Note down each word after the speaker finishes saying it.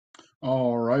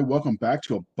All right, welcome back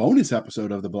to a bonus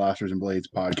episode of the Blasters and Blades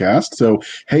podcast. So,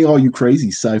 hey, all you crazy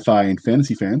sci-fi and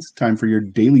fantasy fans, time for your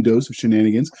daily dose of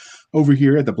shenanigans over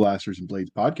here at the Blasters and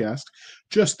Blades podcast.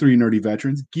 Just three nerdy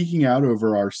veterans geeking out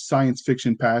over our science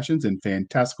fiction passions and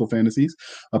fantastical fantasies,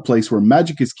 a place where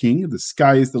magic is king, the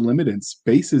sky is the limit, and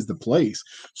space is the place.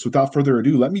 So, without further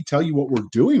ado, let me tell you what we're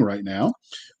doing right now.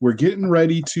 We're getting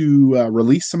ready to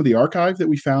release some of the archive that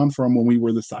we found from when we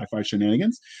were the sci-fi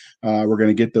shenanigans. We're going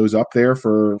to get those up there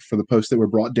for the posts that were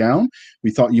brought down.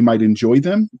 We thought you might enjoy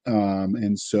them,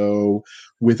 and so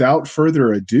without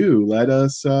further ado, let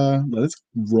us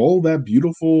roll that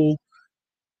beautiful.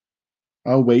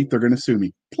 Oh wait, they're going to sue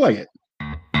me. Play it.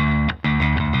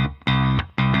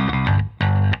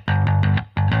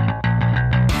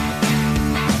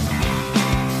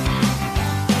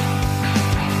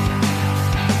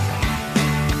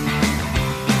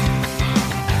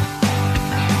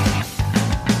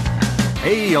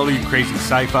 Hey, all you crazy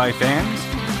sci-fi fans.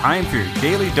 Time for your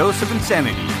daily dose of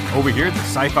insanity over here at the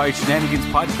Sci-Fi Shenanigans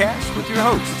podcast with your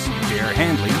hosts, J.R.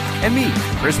 Handley and me,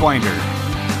 Chris Winder.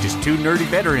 Just two nerdy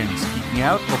veterans geeking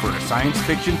out over our science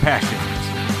fiction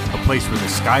passions. A place where the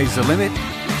sky's the limit,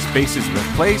 space is the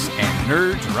place, and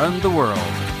nerds run the world.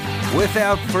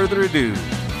 Without further ado.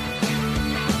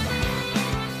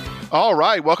 All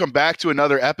right, welcome back to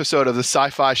another episode of the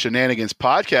Sci-Fi Shenanigans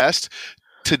podcast.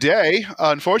 Today,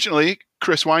 unfortunately,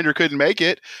 Chris Winder couldn't make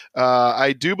it.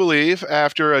 I do believe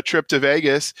after a trip to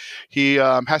Vegas, he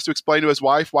has to explain to his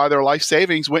wife why their life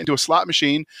savings went into a slot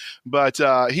machine. But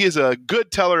he is a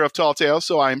good teller of tall tales,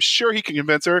 so I'm sure he can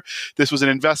convince her this was an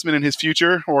investment in his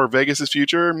future or Vegas's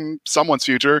future, someone's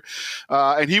future.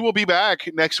 And he will be back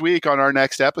next week on our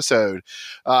next episode.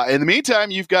 In the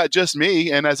meantime, you've got just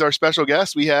me. And as our special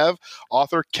guest, we have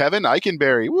author Kevin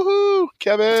Ikenberry. Woohoo,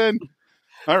 Kevin.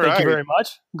 All right. Thank you very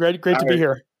much. Great to be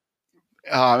here.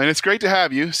 And it's great to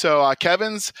have you. So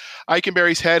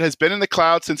Ikenberry's head has been in the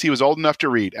cloud since he was old enough to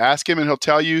read. Ask him and he'll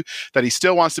tell you that he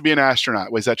still wants to be an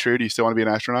astronaut. Was that true? Do you still want to be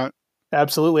an astronaut?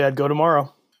 Absolutely. I'd go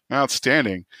tomorrow.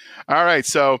 Outstanding. All right.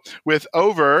 So with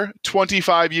over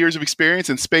 25 years of experience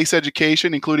in space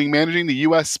education, including managing the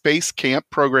U.S. Space Camp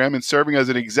program and serving as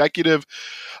an executive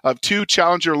of 2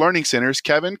 Challenger Learning Centers,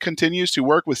 Kevin continues to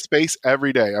work with space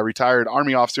every day. A retired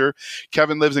Army officer,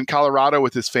 Kevin lives in Colorado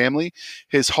with his family.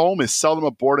 His home is seldom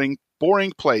a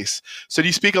boring place. So do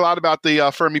you speak a lot about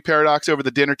the Fermi paradox over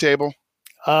the dinner table?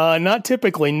 Not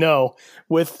typically, no.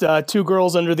 With 2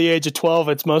 girls under the age of 12,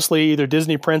 it's mostly either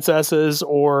Disney princesses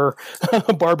or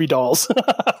Barbie dolls.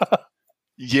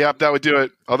 Yep, that would do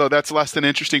it. Although that's less than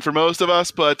interesting for most of us,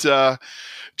 but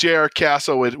J.R.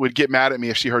 Castle would get mad at me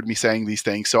if she heard me saying these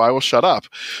things, so I will shut up.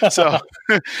 So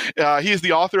he is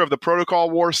the author of the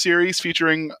Protocol War series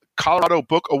featuring Colorado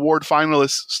Book Award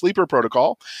finalist Sleeper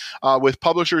Protocol, with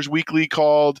Publishers Weekly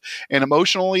called An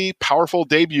Emotionally Powerful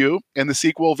Debut, and the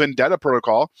sequel Vendetta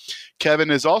Protocol. Kevin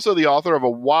is also the author of a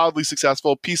wildly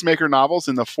successful Peacemaker novels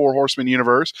in the Four Horsemen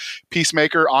universe,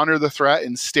 Peacemaker, Honor the Threat,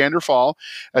 and Stand or Fall,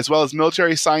 as well as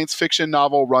military science fiction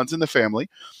novel Runs in the Family.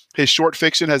 His short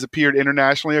fiction has appeared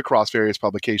internationally across various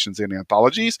publications and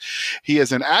anthologies. He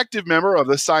is an active member of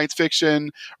the Science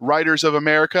Fiction Writers of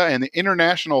America and the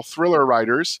International Thriller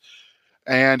Writers.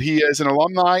 And he is an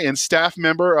alumni and staff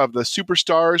member of the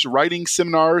Superstars Writing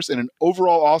Seminars and an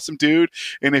overall awesome dude.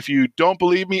 And if you don't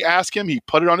believe me, ask him. He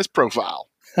put it on his profile.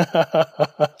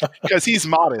 Because he's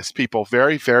modest, people.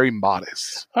 Very, very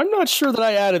modest. I'm not sure that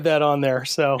I added that on there.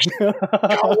 So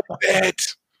Go with it.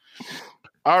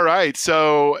 All right.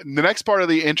 So the next part of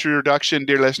the introduction,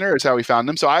 dear listener, is how we found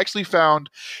him. So I actually found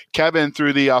Kevin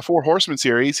through the Four Horsemen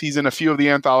series. He's in a few of the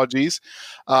anthologies,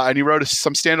 and he wrote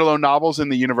some standalone novels in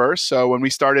the universe. So when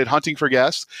we started hunting for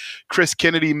guests, Chris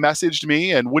Kennedy messaged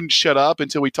me and wouldn't shut up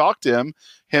until we talked to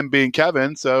him being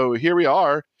Kevin. So here we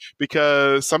are,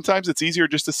 because sometimes it's easier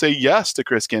just to say yes to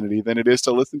Chris Kennedy than it is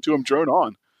to listen to him drone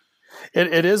on.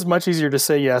 It is much easier to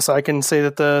say yes. I can say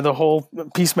that the whole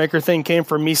Peacemaker thing came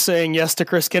from me saying yes to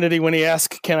Chris Kennedy when he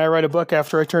asked, can I write a book,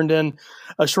 after I turned in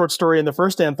a short story in the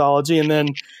first anthology. And then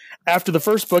after the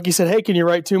first book, he said, hey, can you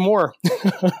write 2 more?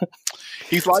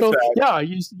 He's like that. Yeah,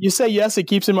 you say yes, it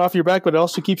keeps him off your back, but it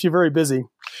also keeps you very busy.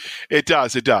 It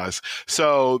does.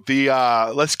 So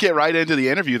let's get right into the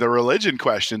interview. The religion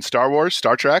question: Star Wars,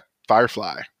 Star Trek,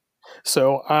 Firefly.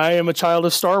 So I am a child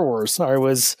of Star Wars.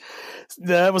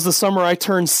 That was the summer I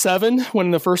turned 7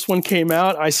 when the first one came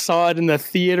out. I saw it in the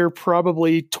theater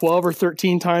probably 12 or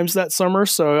 13 times that summer.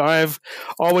 So I've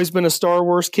always been a Star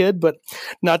Wars kid, but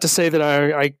not to say that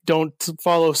I don't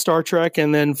follow Star Trek.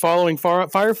 And then following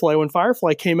Firefly, when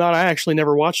Firefly came out, I actually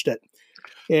never watched it.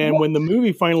 And when the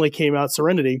movie finally came out,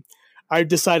 Serenity, I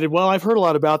decided, well, I've heard a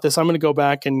lot about this. I'm going to go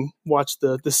back and watch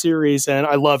the series, and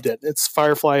I loved it. It's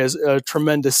Firefly is a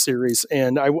tremendous series,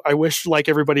 and I wish, like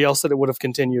everybody else, that it would have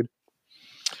continued.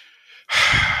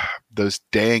 Those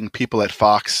dang people at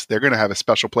Fox, they're going to have a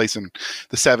special place in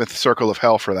the seventh circle of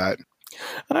hell for that.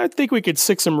 I think we could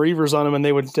stick some Reavers on them, and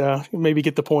they would maybe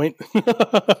get the point.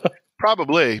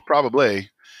 Probably.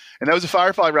 And that was a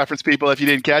Firefly reference, people, if you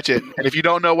didn't catch it. And if you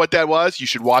don't know what that was, you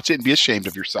should watch it and be ashamed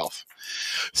of yourself.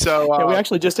 So yeah, we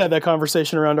actually just had that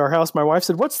conversation around our house. My wife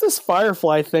said, "What's this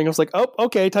Firefly thing?" I was like, "Oh,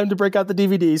 okay, time to break out the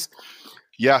DVDs."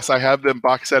 Yes, I have the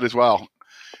box set as well,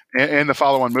 and the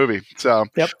follow-on movie. So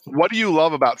yep. What do you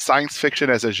love about science fiction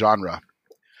as a genre?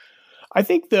 I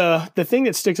think the thing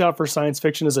that sticks out for science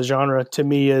fiction as a genre to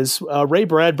me is Ray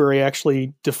Bradbury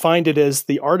actually defined it as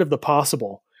the art of the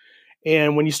possible.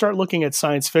 And when you start looking at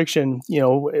science fiction, you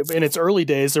know, in its early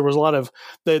days, there was a lot of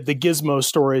the gizmo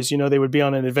stories. You know, they would be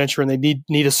on an adventure and they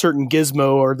need a certain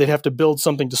gizmo, or they'd have to build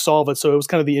something to solve it. So it was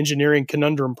kind of the engineering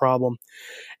conundrum problem.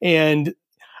 And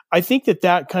I think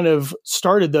that kind of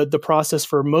started the process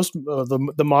for most of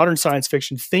the modern science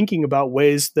fiction, thinking about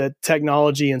ways that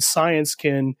technology and science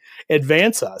can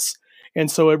advance us. And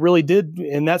so it really did,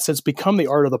 in that sense, become the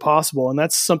art of the possible. And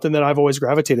that's something that I've always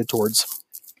gravitated towards.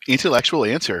 Intellectual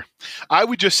answer. I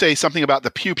would just say something about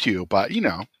the pew pew, but you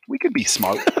know, we could be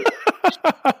smart.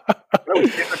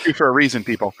 For a reason,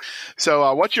 people.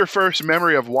 So what's your first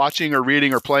memory of watching or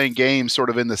reading or playing games sort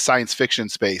of in the science fiction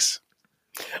space?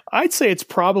 I'd say it's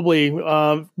probably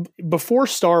before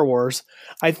Star Wars.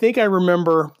 I think I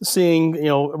remember seeing, you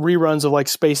know, reruns of like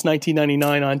Space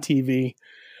 1999 on TV.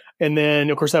 And then,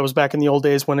 of course, that was back in the old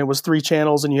days when it was 3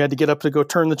 channels and you had to get up to go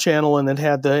turn the channel, and it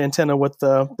had the antenna with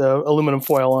the aluminum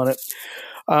foil on it.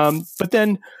 But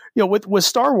then, you know, with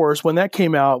Star Wars, when that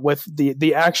came out with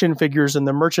the action figures and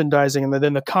the merchandising and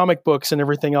then the comic books and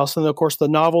everything else, and of course the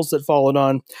novels that followed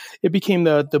on, it became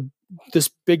this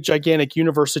big gigantic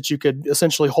universe that you could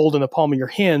essentially hold in the palm of your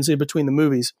hands in between the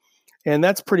movies. And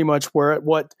that's pretty much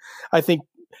what I think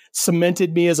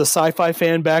cemented me as a sci-fi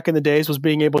fan back in the days, was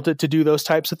being able to do those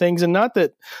types of things. And not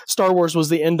that Star Wars was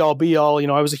the end all be all. You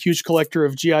know, I was a huge collector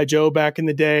of G.I. Joe back in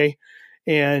the day,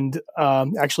 and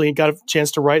actually got a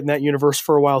chance to write in that universe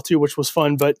for a while too, which was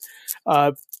fun. But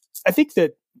I think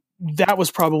that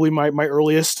was probably my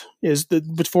earliest, is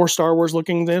before Star Wars,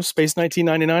 looking at Space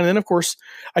 1999. And then, of course,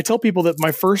 I tell people that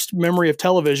my first memory of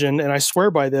television, and I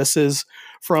swear by this, is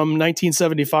from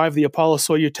 1975, the Apollo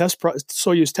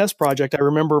Soyuz test project. I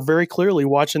remember very clearly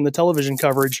watching the television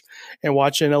coverage and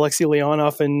watching Alexei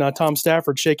Leonov and Tom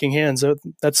Stafford shaking hands.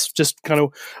 That's just kind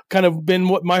of been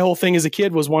what my whole thing as a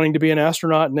kid was, wanting to be an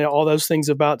astronaut and all those things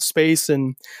about space.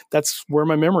 And that's where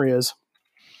my memory is.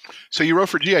 So you wrote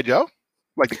for G.I. Joe?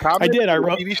 Like the comic? I did. I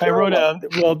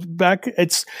wrote back.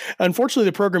 It's unfortunately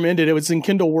the program ended. It was in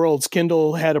Kindle Worlds.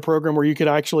 Kindle had a program where you could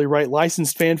actually write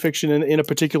licensed fan fiction in a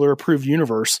particular approved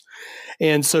universe.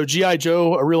 And so G.I.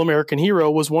 Joe, A Real American Hero,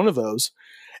 was one of those.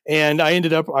 And I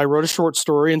wrote a short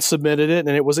story and submitted it,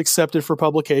 and it was accepted for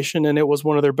publication, and it was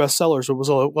one of their bestsellers. It was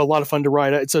a lot of fun to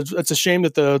write. It's a shame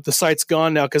that the site's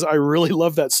gone now, because I really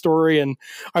love that story and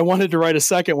I wanted to write a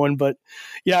second one, but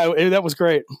yeah, that was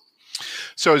great.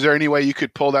 So is there any way you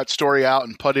could pull that story out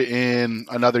and put it in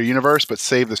another universe, but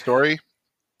save the story?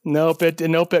 Nope.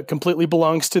 It completely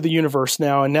belongs to the universe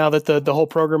now. And now that the whole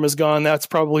program is gone, that's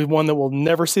probably one that will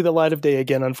never see the light of day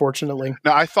again, unfortunately.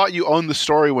 Now, I thought you owned the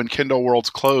story when Kindle Worlds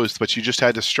closed, but you just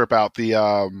had to strip out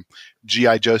the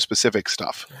G.I. Joe specific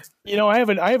stuff. You know, I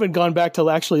haven't gone back to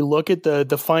actually look at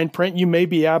the fine print. You may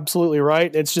be absolutely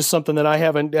right. It's just something that I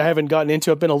haven't gotten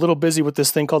into. I've been a little busy with this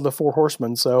thing called the Four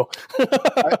Horsemen. So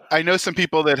I know some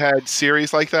people that had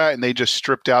series like that, and they just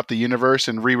stripped out the universe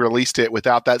and re-released it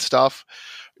without that stuff,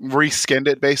 reskinned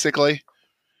it basically.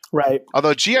 Right.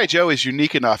 Although G.I. Joe is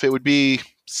unique enough, it would be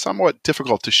somewhat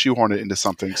difficult to shoehorn it into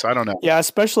something. So I don't know. Yeah,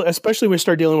 especially when we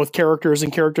start dealing with characters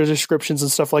and character descriptions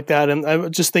and stuff like that. And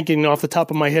I'm just thinking off the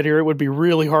top of my head here, it would be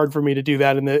really hard for me to do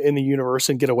that in the universe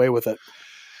and get away with it.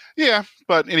 Yeah,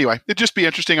 but anyway, it'd just be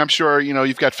interesting. I'm sure, you know,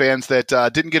 you've got fans that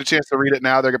didn't get a chance to read it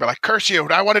now. They're going to be like, curse you,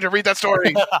 I wanted to read that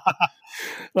story.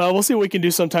 Well, we'll see what we can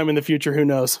do sometime in the future. Who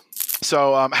knows?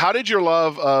 So how did your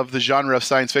love of the genre of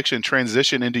science fiction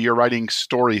transition into your writing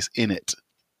stories in it?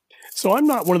 So I'm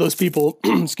not one of those people,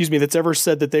 excuse me, that's ever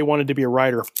said that they wanted to be a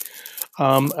writer.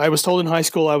 I was told in high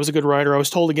school I was a good writer. I was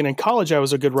told again in college I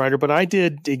was a good writer, but I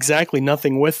did exactly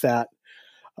nothing with that.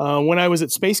 When I was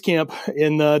at Space Camp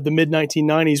in the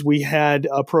mid-1990s, we had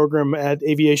a program at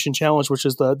Aviation Challenge, which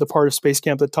is the part of Space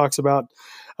Camp that talks about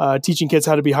teaching kids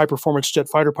how to be high-performance jet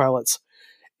fighter pilots.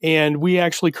 And we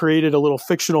actually created a little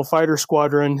fictional fighter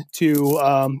squadron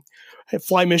to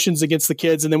fly missions against the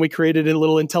kids. And then we created a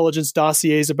little intelligence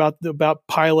dossiers about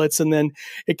pilots. And then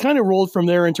it kind of rolled from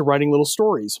there into writing little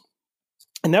stories.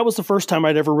 And that was the first time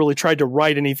I'd ever really tried to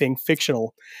write anything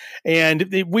fictional.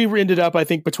 And we ended up, I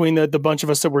think, between the bunch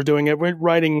of us that were doing it, we're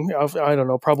writing, I don't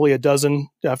know, probably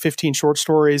 15 short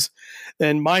stories.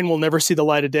 And mine will never see the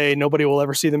light of day. Nobody will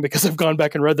ever see them because I've gone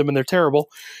back and read them and they're terrible.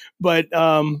 But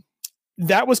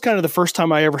that was kind of the first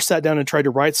time I ever sat down and tried to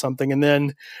write something. And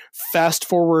then fast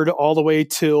forward all the way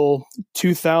till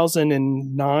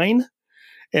 2009.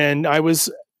 And I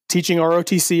was teaching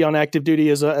ROTC on active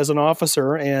duty as an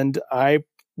officer. And I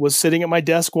was sitting at my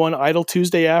desk one idle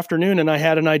Tuesday afternoon, and I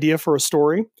had an idea for a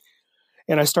story.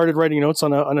 And I started writing notes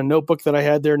on a notebook that I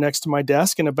had there next to my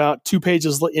desk. And about 2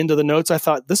 pages into the notes, I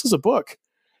thought, this is a book.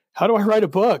 How do I write a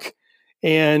book?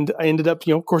 And I ended up,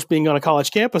 of course, being on a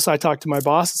college campus. I talked to my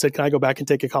boss and said, can I go back and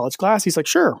take a college class? He's like,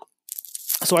 sure.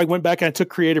 So I went back and I took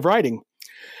creative writing.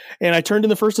 And I turned in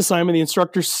the first assignment. The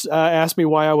instructor asked me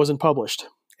why I wasn't published.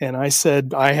 And I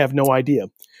said, I have no idea.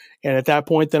 And at that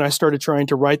point, then I started trying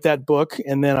to write that book.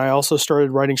 And then I also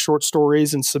started writing short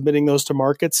stories and submitting those to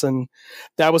markets. And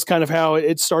that was kind of how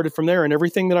it started from there. And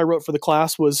everything that I wrote for the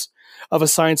class was of a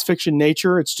science fiction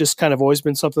nature. It's just kind of always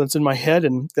been something that's in my head.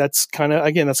 And that's kind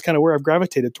of where I've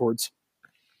gravitated towards.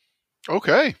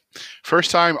 Okay. First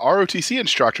time ROTC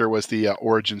instructor was the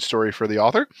origin story for the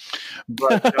author.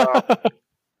 But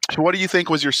so what do you think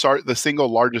was the single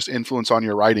largest influence on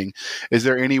your writing? Is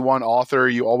there any one author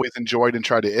you always enjoyed and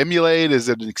tried to emulate? Is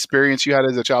it an experience you had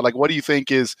as a child? Like, what do you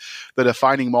think is the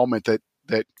defining moment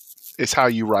that is how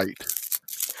you write?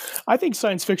 I think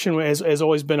science fiction has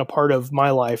always been a part of my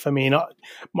life. I mean,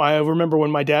 I remember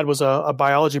when my dad was a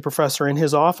biology professor, in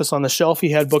his office on the shelf,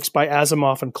 he had books by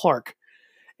Asimov and Clarke.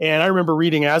 And I remember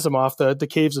reading Asimov, the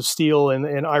Caves of Steel and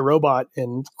iRobot.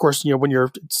 And of course, when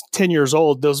you're 10 years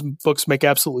old, those books make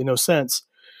absolutely no sense.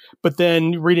 But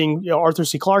then reading Arthur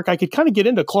C. Clarke, I could kind of get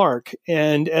into Clarke.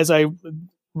 And as I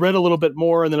read a little bit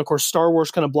more, and then of course Star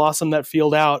Wars kind of blossomed that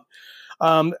field out,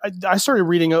 I started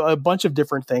reading a bunch of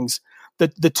different things.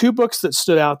 The 2 books that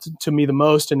stood out to me the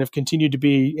most and have continued to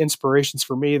be inspirations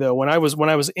for me, though, when I was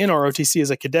in ROTC as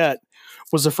a cadet,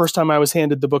 was the first time I was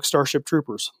handed the book Starship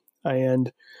Troopers.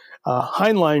 And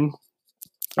Heinlein,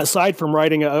 aside from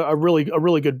writing a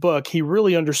really good book, he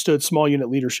really understood small unit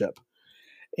leadership.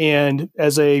 And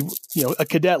as a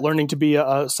cadet learning to be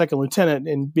a second lieutenant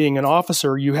and being an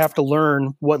officer, you have to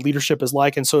learn what leadership is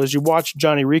like. And so as you watch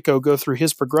Johnny Rico go through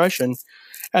his progression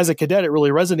as a cadet, it really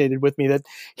resonated with me that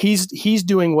he's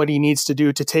doing what he needs to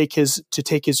do to take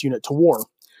his unit to war.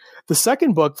 The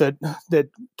second book that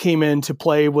came into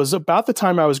play was about the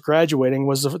time I was graduating,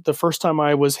 was the first time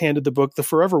I was handed the book The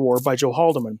Forever War by Joe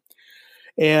Haldeman.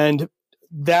 And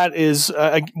that is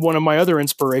one of my other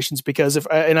inspirations, because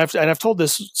I've told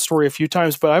this story a few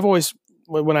times, but I've always,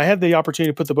 when I had the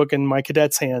opportunity to put the book in my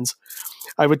cadets' hands,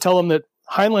 I would tell them that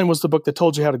Heinlein was the book that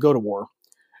told you how to go to war,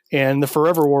 and The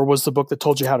Forever War was the book that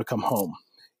told you how to come home.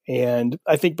 And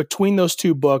I think between those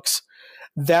 2 books,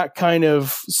 that kind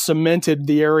of cemented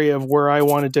the area of where I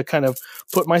wanted to kind of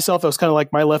put myself. It was kind of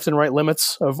like my left and right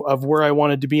limits of where I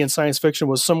wanted to be in science fiction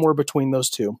was somewhere between those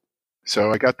 2.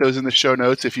 So I got those in the show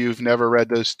notes if you've never read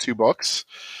those 2 books,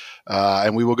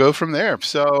 and we will go from there.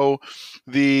 So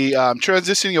the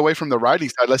transitioning away from the writing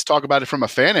side, let's talk about it from a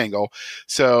fan angle.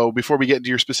 So before we get into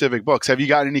your specific books, have you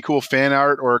gotten any cool fan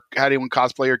art or had anyone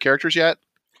cosplay your characters yet?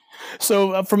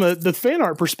 So from the fan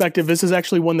art perspective, this is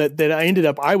actually one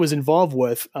that I was involved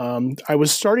with. I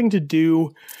was starting to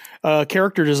do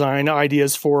character design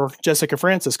ideas for Jessica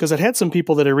Francis, because I'd had some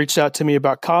people that had reached out to me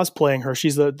about cosplaying her.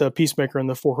 She's the Peacemaker in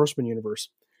the Four Horsemen universe.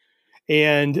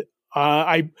 And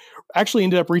I actually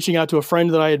ended up reaching out to a friend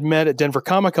that I had met at Denver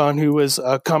Comic-Con, who was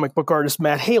a comic book artist,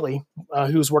 Matt Haley,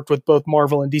 who's worked with both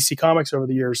Marvel and DC Comics over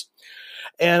the years.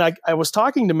 And I was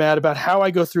talking to Matt about how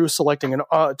I go through selecting an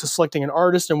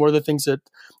artist and what are the things that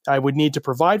I would need to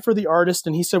provide for the artist.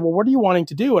 And he said, well, what are you wanting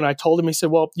to do? And I told him, he said,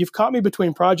 well, you've caught me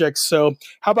between projects, so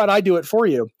how about I do it for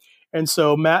you? And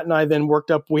so Matt and I then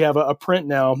worked up, we have a print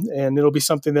now, and it'll be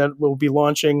something that we'll be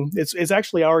launching. It's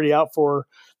actually already out for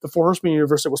the Four Horsemen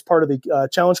universe. It was part of the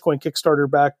Challenge Coin Kickstarter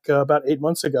back about 8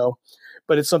 months ago.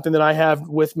 But it's something that I have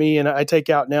with me and I take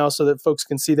out now so that folks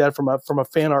can see that from a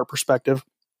fan art perspective.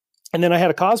 And then I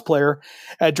had a cosplayer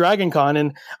at Dragon Con,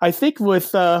 and I think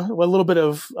with a little bit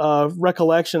of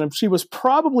recollection, she was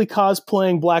probably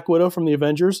cosplaying Black Widow from the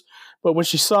Avengers. But when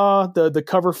she saw the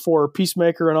cover for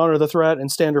Peacemaker and Honor the Threat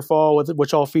and Stand or Fall,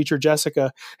 which all feature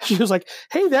Jessica, she was like,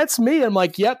 hey, that's me. I'm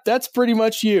like, yep, that's pretty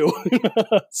much you.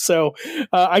 So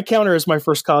I count her as my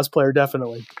first cosplayer,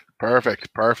 definitely.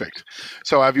 Perfect. Perfect.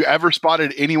 So have you ever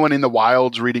spotted anyone in the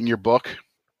wilds reading your book?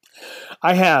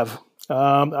 I have.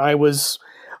 I was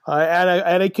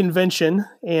at a convention,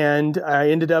 and I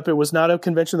ended up, it was not a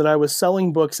convention that I was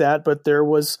selling books at, but there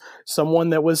was someone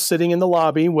that was sitting in the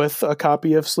lobby with a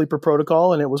copy of Sleeper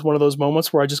Protocol, and it was one of those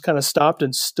moments where I just kind of stopped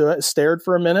and stared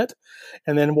for a minute,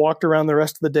 and then walked around the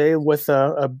rest of the day with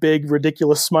a big,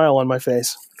 ridiculous smile on my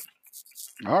face.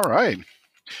 All right.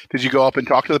 Did you go up and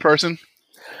talk to the person?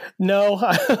 No,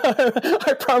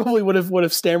 I probably would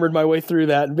have stammered my way through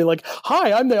that and be like,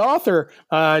 "Hi, I'm the author."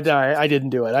 I didn't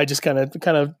do it. I just kind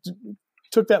of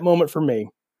took that moment for me.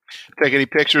 Take any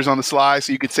pictures on the sly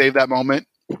so you could save that moment?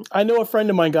 I know a friend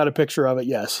of mine got a picture of it.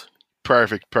 Yes.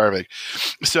 Perfect.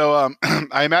 So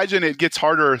I imagine it gets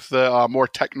harder the more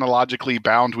technologically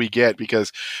bound we get,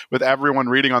 because with everyone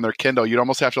reading on their Kindle, you'd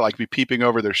almost have to like be peeping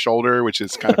over their shoulder, which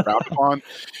is kind of frowned upon.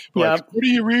 Yeah. Like, what are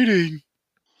you reading?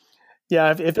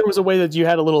 Yeah, if there was a way that you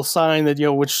had a little sign that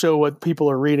would show what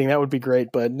people are reading, that would be great.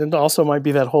 But it also might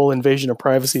be that whole invasion of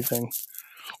privacy thing,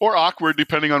 or awkward,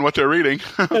 depending on what they're reading.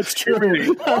 That's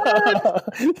true.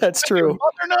 That's true.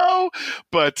 No,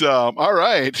 but all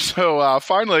right. So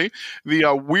finally,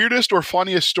 the weirdest or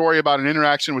funniest story about an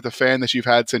interaction with a fan that you've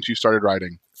had since you started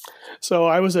writing. So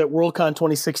I was at Worldcon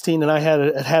 2016, and I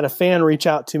had a fan reach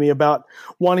out to me about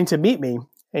wanting to meet me,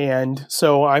 and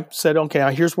so I said,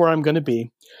 "Okay, here's where I'm going to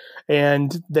be."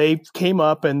 And they came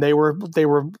up, and they were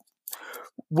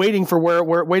waiting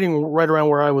waiting right around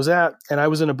where I was at, and I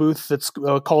was in a booth that's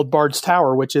called Bard's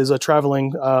Tower, which is a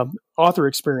traveling author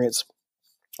experience.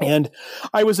 And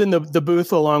I was in the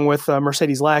booth along with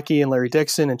Mercedes Lackey and Larry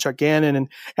Dixon and Chuck Gannon, and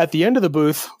at the end of the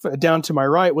booth, down to my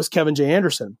right, was Kevin J.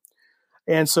 Anderson.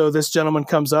 And so this gentleman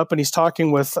comes up, and he's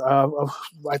talking with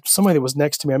somebody that was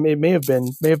next to me. It may have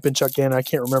been Chuck Gannon. I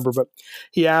can't remember, but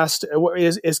he asked,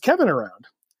 "Is Kevin around?"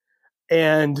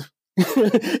 And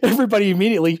everybody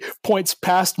immediately points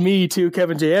past me to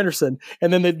Kevin J. Anderson.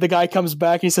 And then the guy comes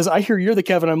back and he says, "I hear you're the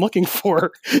Kevin I'm looking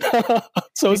for."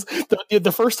 So it's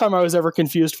the first time I was ever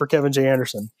confused for Kevin J.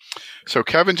 Anderson. So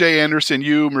Kevin J. Anderson,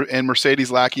 you and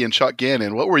Mercedes Lackey and Chuck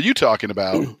Gannon, what were you talking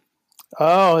about?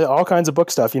 Oh, all kinds of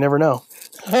book stuff. You never know.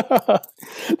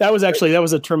 That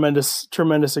was a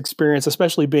tremendous experience,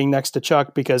 especially being next to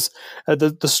Chuck, because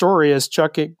the story is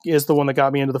Chuck is the one that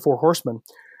got me into the Four Horsemen.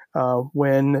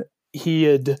 When he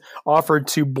had offered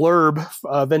to blurb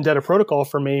Vendetta Protocol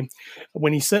for me,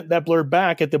 when he sent that blurb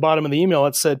back, at the bottom of the email,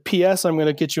 it said, "P.S. I'm going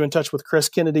to get you in touch with Chris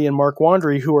Kennedy and Mark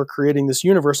Wandry, who are creating this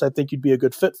universe I think you'd be a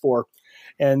good fit for."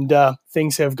 And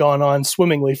things have gone on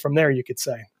swimmingly from there, you could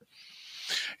say.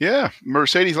 Yeah,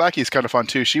 Mercedes Lackey is kind of fun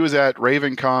too. She was at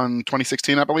RavenCon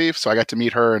 2016, I believe, so I got to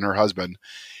meet her and her husband.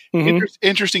 Mm-hmm.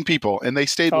 Interesting people, and they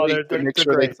stayed late to make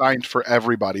sure they signed for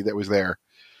everybody that was there.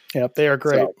 Yep, they are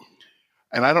great. So,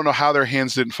 and I don't know how their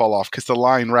hands didn't fall off because the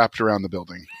line wrapped around the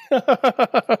building.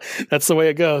 That's the way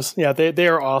it goes. Yeah, they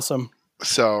are awesome.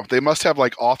 So they must have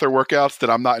like author workouts that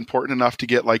I'm not important enough to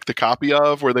get like the copy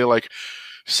of, where they like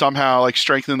somehow like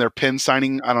strengthen their pen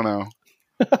signing. I don't know.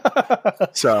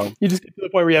 So you just get to the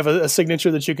point where you have a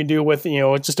signature that you can do with,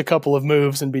 just a couple of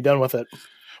moves and be done with it.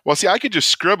 Well, see, I could just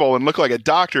scribble and look like a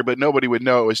doctor, but nobody would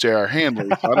know it was J.R. Handley.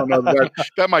 So I don't know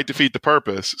that might defeat the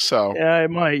purpose. So yeah,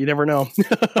 it might. You never know.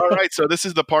 All right. So this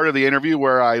is the part of the interview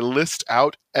where I list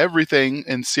out everything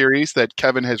in series that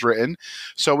Kevin has written.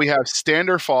 So we have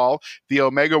Standerfall, the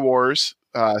Omega Wars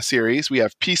series. We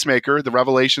have Peacemaker, the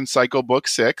Revelation Cycle Book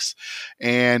 6.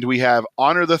 And we have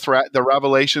Honor the Threat, the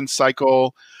Revelation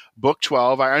Cycle Book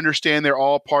 12. I understand they're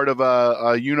all part of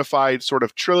a unified sort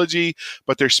of trilogy,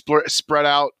 but they're spread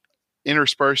out,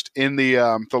 interspersed in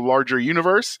the larger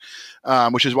universe,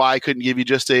 which is why I couldn't give you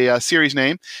just a series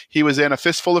name. He was in A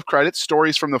Fistful of Credits,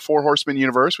 Stories from the Four Horsemen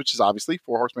universe, which is obviously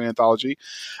Four Horsemen Anthology,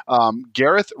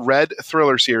 Gareth Red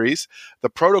Thriller series, the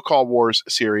Protocol Wars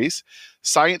series,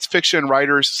 Science Fiction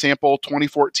Writers Sample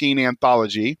 2014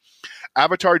 Anthology,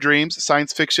 Avatar Dreams,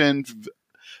 Science Fiction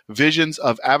Visions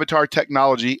of Avatar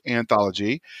Technology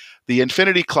Anthology, the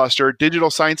Infinity Cluster Digital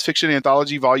Science Fiction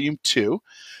Anthology Volume 2,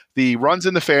 the Runs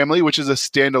in the Family, which is a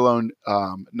standalone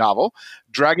novel,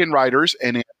 Dragon Riders,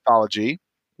 an anthology,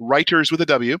 Writers with a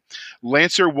W,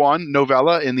 Lancer 1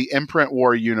 novella in the Imprint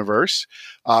War universe,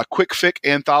 Quick Fic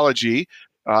Anthology,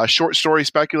 short story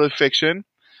speculative fiction.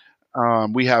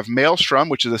 We have Maelstrom,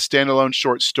 which is a standalone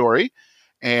short story,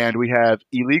 and we have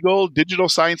Illegal Digital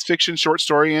Science Fiction Short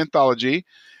Story Anthology.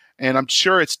 And I'm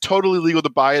sure it's totally legal to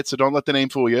buy it, so don't let the name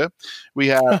fool you. We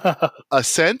have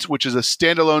Ascent, which is a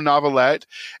standalone novelette,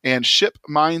 and Ship,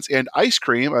 Mines, and Ice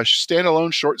Cream, a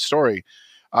standalone short story.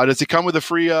 Does it come with a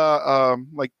free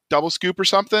like double scoop or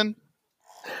something?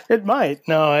 It might.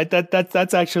 No,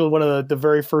 that's actually one of the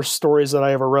very first stories that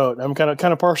I ever wrote. I'm kind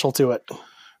of partial to it.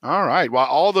 All right. Well,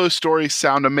 all those stories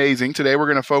sound amazing. Today we're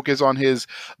going to focus on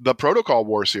The Protocol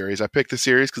War series. I picked the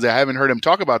series because I haven't heard him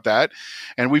talk about that.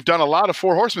 And we've done a lot of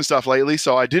Four Horsemen stuff lately,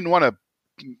 so I didn't want to,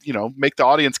 make the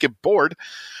audience get bored.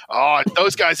 Oh,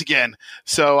 those guys again.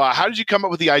 So how did you come up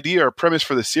with the idea or premise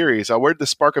for the series? Where did the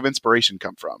spark of inspiration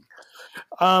come from?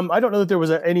 I don't know that there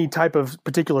was any type of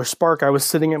particular spark. I was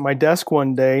sitting at my desk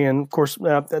one day, and of course,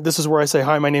 this is where I say,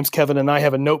 hi, my name's Kevin, and I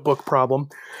have a notebook problem.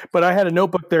 But I had a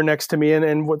notebook there next to me,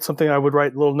 and what's something I would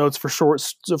write little notes for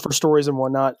stories and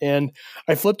whatnot. And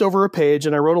I flipped over a page,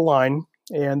 and I wrote a line,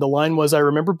 and the line was, I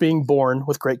remember being born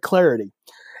with great clarity.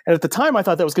 And at the time, I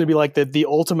thought that was going to be like the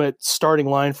ultimate starting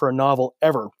line for a novel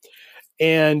ever.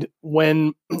 And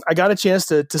when I got a chance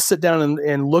to sit down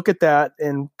and look at that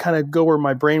and kind of go where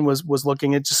my brain was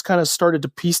looking, it just kind of started to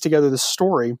piece together the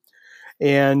story.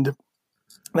 And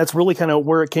that's really kind of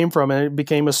where it came from. And it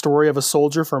became a story of a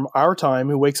soldier from our time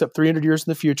who wakes up 300 years in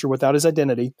the future without his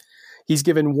identity. He's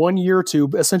given 1 year to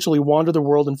essentially wander the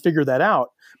world and figure that out.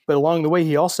 But along the way,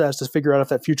 he also has to figure out if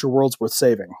that future world's worth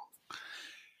saving.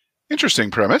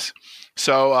 Interesting premise.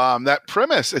 So that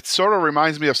premise, it sort of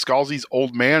reminds me of Scalzi's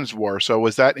Old Man's War. So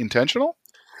was that intentional?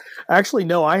 Actually,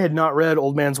 no, I had not read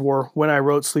Old Man's War when I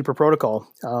wrote Sleeper Protocol.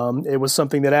 It was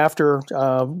something that after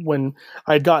when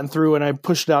I had gotten through and I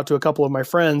pushed it out to a couple of my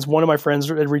friends, one of my friends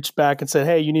had reached back and said,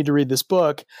 hey, you need to read this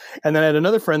book. And then I had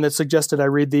another friend that suggested I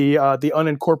read the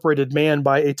Unincorporated Man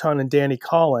by Eitan and Danny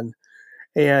Collin.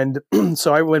 And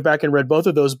so I went back and read both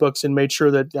of those books and made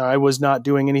sure that I was not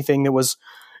doing anything that was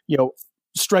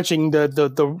stretching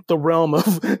the realm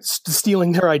of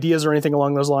stealing their ideas or anything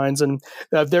along those lines. And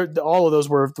all of those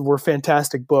were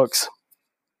fantastic books.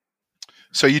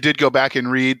 So you did go back and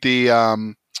read the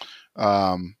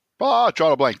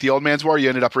draw a blank. The Old Man's War. You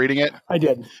ended up reading it. I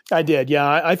did.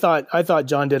 Yeah, I thought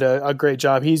John did a great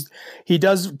job. He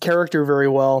does character very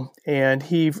well, and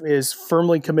he is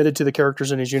firmly committed to the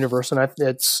characters in his universe. And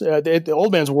the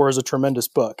Old Man's War is a tremendous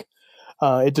book.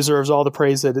 It deserves all the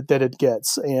praise that it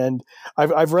gets. And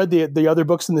I've read the other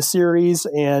books in the series,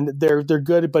 and they're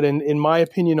good, but in my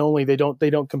opinion only, they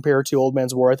don't compare to Old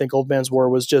Man's War. I think Old Man's War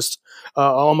was just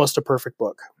almost a perfect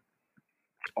book.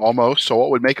 Almost. So what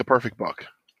would make a perfect book?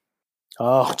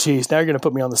 Oh, geez. Now you're going to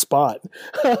put me on the spot.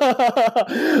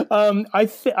 I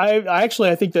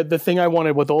think that the thing I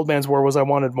wanted with Old Man's War was I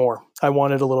wanted more. I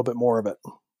wanted a little bit more of it.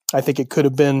 I think it could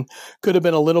have been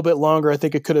a little bit longer. I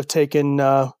think it could have taken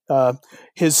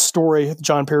his story,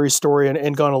 John Perry's story,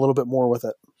 and gone a little bit more with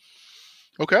it.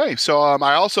 Okay, so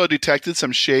I also detected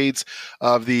some shades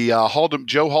of the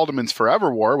Joe Haldeman's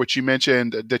Forever War, which you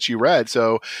mentioned that you read.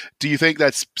 So do you think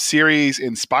that series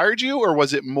inspired you, or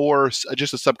was it more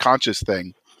just a subconscious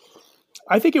thing?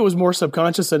 I think it was more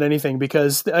subconscious than anything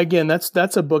because, again,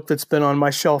 that's a book that's been on my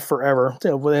shelf forever,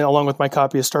 along with my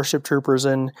copy of Starship Troopers.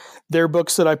 And they're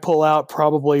books that I pull out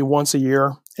probably once a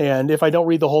year. And if I don't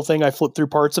read the whole thing, I flip through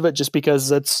parts of it just because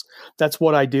that's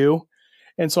what I do.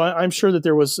 And so I'm sure that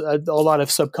there was a lot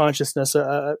of subconsciousness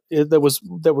that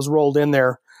was rolled in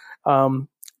there.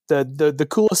 The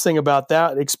coolest thing about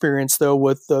that experience, though,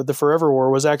 with the Forever War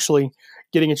was actually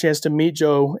getting a chance to meet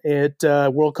Joe at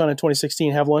Worldcon in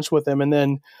 2016, have lunch with him, and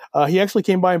then he actually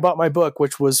came by and bought my book,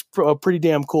 which was pretty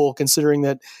damn cool, considering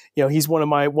that he's one of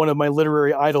my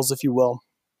literary idols, if you will.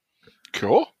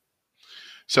 Cool.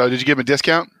 So, did you give him a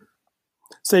discount?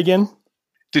 Say again.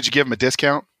 Did you give him a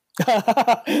discount?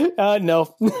 No.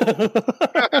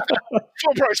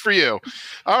 Full price for you.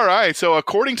 All right. So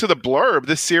according to the blurb,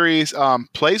 this series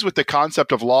plays with the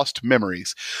concept of lost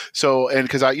memories. So, and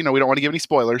because we don't want to give any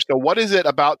spoilers. So what is it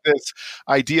about this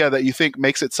idea that you think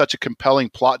makes it such a compelling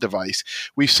plot device?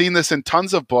 We've seen this in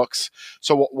tons of books.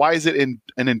 So why is it an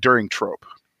enduring trope?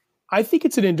 I think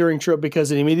it's an enduring trope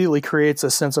because it immediately creates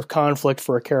a sense of conflict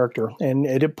for a character, and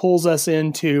it pulls us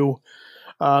into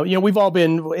we've all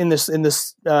been in this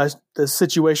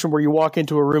situation where you walk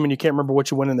into a room and you can't remember what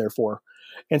you went in there for.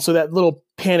 And so that little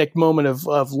panic moment of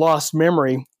lost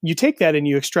memory, you take that and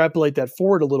you extrapolate that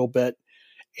forward a little bit,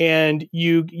 and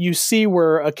you see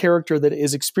where a character that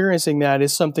is experiencing that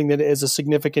is something that is a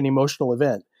significant emotional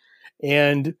event.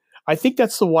 And I think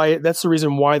that's the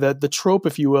reason why the trope,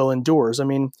 if you will, endures. I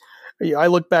mean, I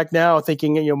look back now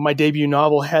thinking, my debut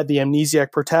novel had the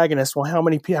amnesiac protagonist. Well, how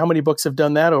many books have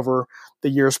done that over the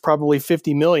years? Probably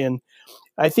 50 million.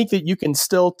 I think that you can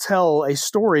still tell a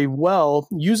story well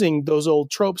using those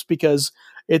old tropes because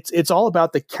it's all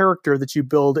about the character that you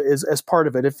build as part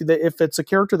of it. If it's a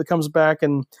character that comes back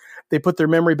and they put their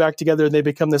memory back together and they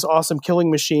become this awesome killing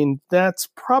machine, that's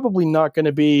probably not going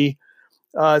to be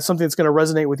something that's going to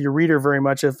resonate with your reader very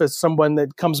much. If it's someone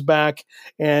that comes back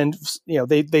and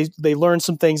they learn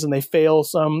some things and they fail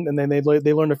some, and then they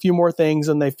learn a few more things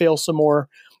and they fail some more.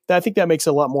 I think that makes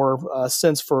a lot more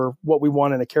sense for what we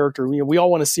want in a character. We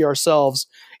all want to see ourselves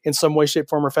in some way, shape,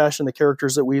 form, or fashion the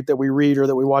characters that we read or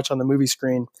that we watch on the movie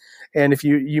screen. And if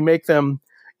you make them,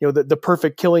 the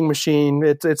perfect killing machine,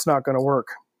 it's not going to work.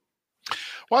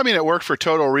 Well, I mean, it worked for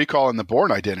Total Recall and The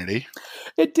Bourne Identity.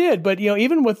 It did, but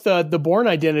even with the Bourne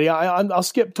Identity, I'll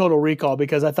skip Total Recall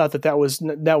because I thought that was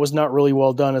not really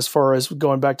well done as far as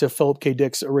going back to Philip K.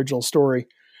 Dick's original story.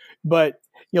 But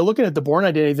looking at the Bourne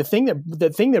Identity, the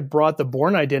thing that brought the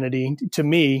Bourne Identity to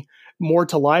me more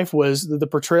to life was the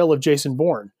portrayal of Jason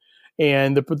Bourne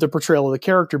and the portrayal of the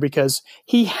character, because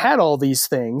he had all these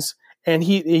things and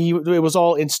it was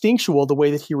all instinctual the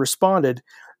way that he responded.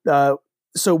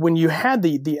 So when you had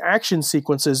the action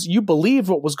sequences, you believed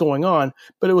what was going on,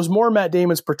 but it was more Matt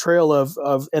Damon's portrayal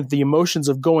of and the emotions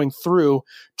of going through,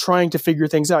 trying to figure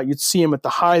things out. You'd see him at the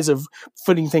highs of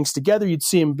putting things together. You'd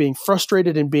see him being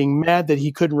frustrated and being mad that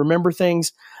he couldn't remember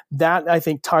things. That, I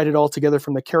think, tied it all together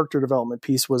from the character development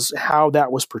piece, was how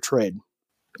that was portrayed.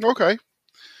 Okay.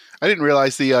 I didn't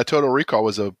realize the Total Recall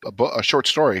was a short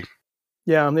story.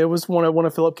 Yeah, it was one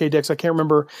of Philip K. Dick's. I can't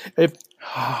remember if...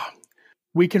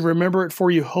 We Can Remember It For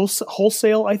You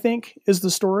Wholesale, I think, is the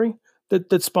story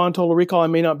that spawned Total Recall. I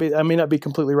may not be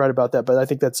completely right about that, but I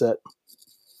think that's it.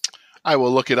 I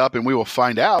will look it up and we will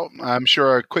find out. I'm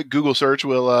sure a quick Google search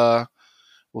will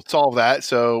solve that.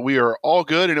 So we are all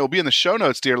good, and it will be in the show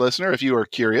notes, dear listener, if you are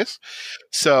curious.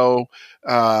 So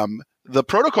the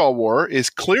Protocol War is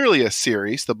clearly a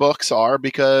series. The books are,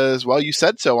 because, well, you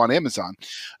said so on Amazon.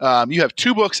 You have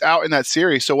 2 books out in that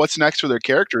series. So what's next for their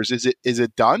characters? Is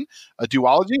it done, a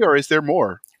duology, or is there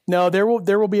more? No, there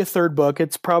will be a 3rd book.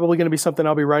 It's probably going to be something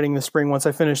I'll be writing this spring once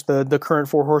I finish the current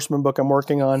 4 Horsemen book I'm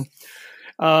working on.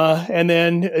 And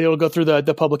then it'll go through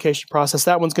the publication process.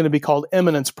 That one's going to be called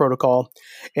Eminence Protocol.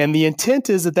 And the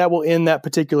intent is that will end that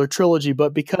particular trilogy.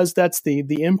 But because that's the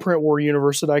Imprint War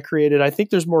universe that I created, I think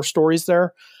there's more stories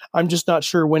there. I'm just not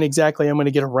sure when exactly I'm going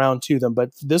to get around to them. But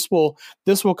this will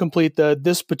complete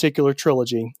this particular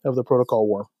trilogy of the Protocol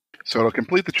War. So it'll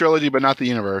complete the trilogy, but not the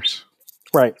universe.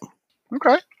 Right.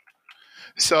 Okay.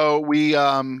 So we,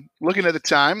 looking at the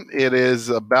time, it is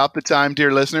about the time,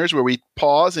 dear listeners, where we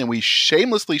pause and we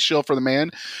shamelessly shill for the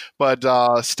man. But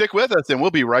stick with us and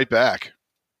we'll be right back.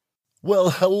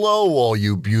 Well, hello, all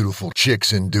you beautiful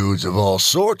chicks and dudes of all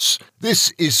sorts.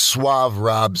 This is Suave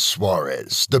Rob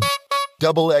Suarez, the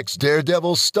XX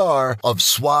Daredevil star of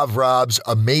Suave Rob's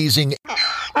amazing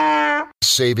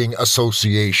Saving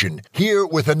Association, here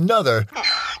with another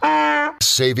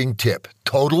saving tip,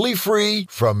 totally free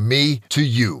from me to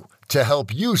you, to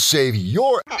help you save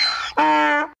your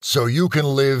so you can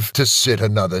live to sit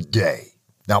another day.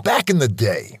 Now, back in the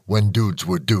day, when dudes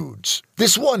were dudes,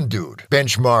 this one dude,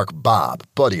 Benchmark Bob,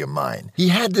 buddy of mine, he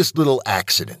had this little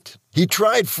accident. He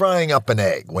tried frying up an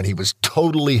egg when he was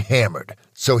totally hammered,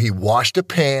 so he washed a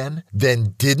pan,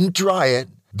 then didn't dry it,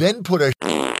 then put a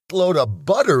load of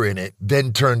butter in it,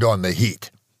 then turned on the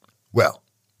heat. Well,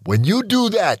 when you do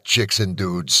that, chicks and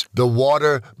dudes, the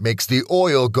water makes the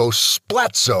oil go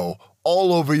splatzo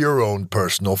all over your own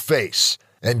personal face.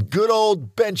 And good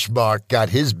old Benchmark got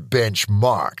his bench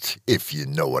marked, if you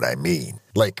know what I mean.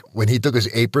 Like, when he took his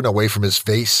apron away from his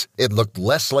face, it looked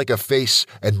less like a face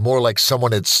and more like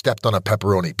someone had stepped on a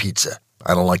pepperoni pizza.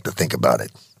 I don't like to think about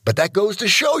it. But that goes to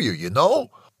show you, you know?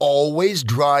 Always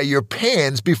dry your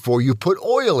pans before you put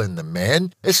oil in them,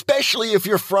 man. Especially if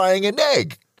you're frying an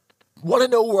egg. Want to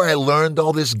know where I learned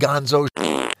all this gonzo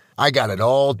shit? I got it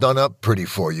all done up pretty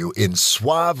for you in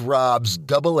Suave Rob's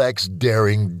XX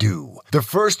Daring Do, the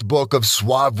first book of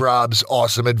Suave Rob's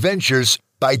Awesome Adventures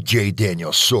by J.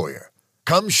 Daniel Sawyer.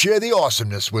 Come share the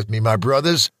awesomeness with me, my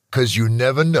brothers, 'cause you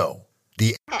never know.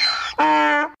 The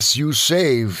ass you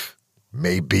save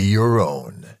may be your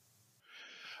own.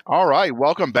 All right,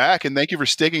 welcome back, and thank you for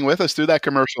sticking with us through that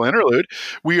commercial interlude.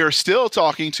 We are still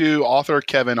talking to author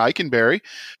Kevin Ikenberry,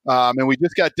 and we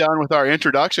just got done with our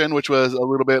introduction, which was a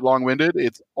little bit long-winded.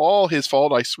 It's all his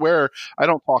fault. I swear I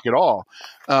don't talk at all.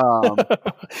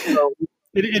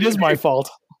 It is my fault.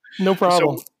 No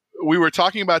problem. So we were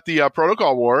talking about the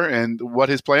Protocol War and what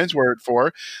his plans were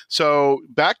for. So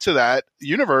back to that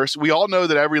universe, we all know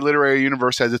that every literary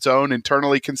universe has its own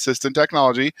internally consistent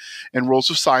technology and rules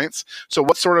of science. So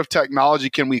what sort of technology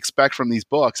can we expect from these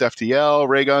books? FTL,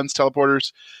 ray guns,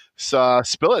 teleporters?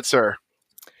 Spill it, sir.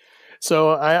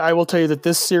 So I will tell you that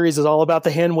this series is all about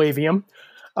the hand wavium.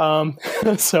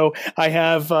 So I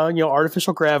have,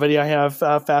 artificial gravity. I have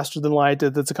faster than light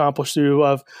that's accomplished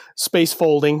through space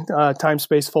folding,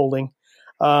 time-space folding.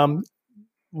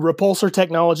 Repulsor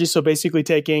technology, so basically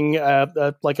taking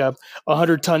like a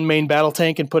 100-ton main battle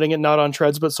tank and putting it not on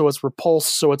treads, but so it's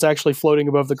repulsed, so it's actually floating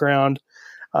above the ground,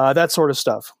 that sort of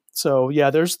stuff. So yeah,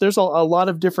 there's a lot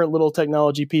of different little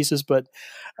technology pieces, but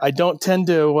I don't tend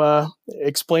to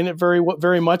explain it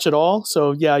very much at all.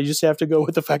 So yeah, you just have to go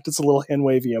with the fact it's a little hand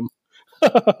wavium.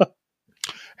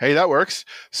 Hey, that works.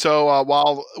 So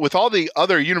while with all the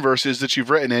other universes that you've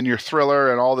written in your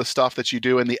thriller and all the stuff that you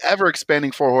do in the ever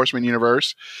expanding Four Horsemen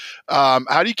universe,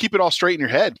 how do you keep it all straight in your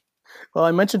head? Well,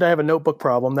 I mentioned I have a notebook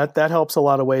problem. That helps a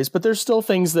lot of ways, but there's still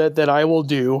things that I will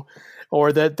do,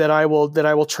 or that I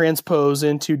will transpose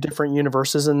into different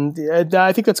universes, and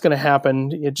I think that's going to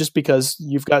happen just because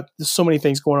you've got so many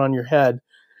things going on in your head.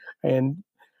 And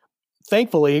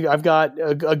thankfully, I've got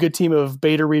a good team of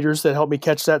beta readers that help me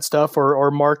catch that stuff,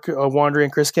 or Mark Wandry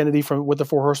and Chris Kennedy with the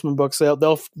Four Horsemen books.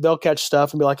 They'll catch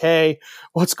stuff and be like, "Hey,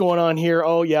 what's going on here?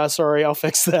 Oh yeah, sorry, I'll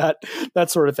fix that." That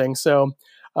sort of thing. So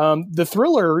the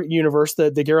thriller universe,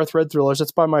 the Gareth Red thrillers,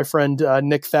 that's by my friend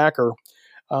Nick Thacker.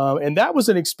 And that was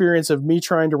an experience of me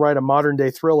trying to write a modern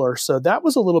day thriller. So that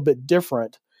was a little bit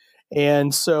different.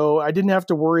 And so I didn't have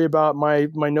to worry about my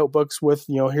notebooks with,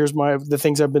 here's the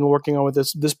things I've been working on with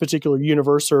this particular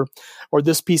universe, or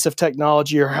this piece of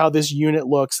technology, or how this unit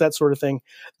looks, that sort of thing.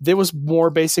 There was more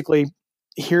basically,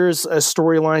 here's a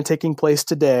storyline taking place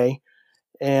today,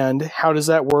 and how does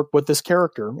that work with this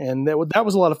character? And that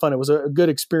was a lot of fun. It was a good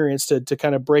experience to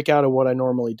kind of break out of what I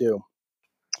normally do.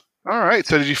 All right.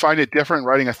 So did you find it different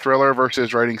writing a thriller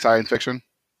versus writing science fiction?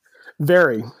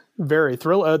 Very, very.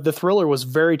 The thriller was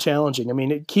very challenging. I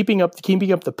mean, keeping up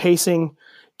the pacing,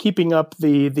 keeping up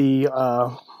the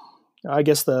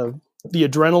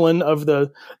adrenaline of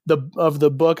the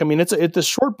book. I mean, it's a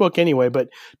short book anyway, but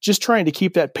just trying to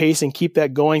keep that pace and keep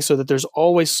that going so that there's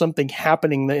always something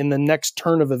happening in the next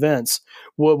turn of events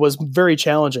was very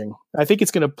challenging. I think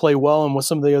it's going to play well in with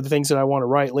some of the other things that I want to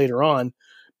write later on.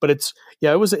 But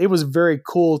it was very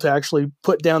cool to actually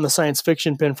put down the science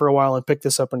fiction pen for a while and pick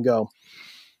this up and go.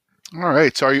 All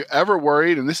right. So are you ever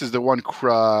worried, and this is the one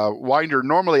Winder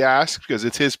normally asks because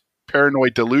it's his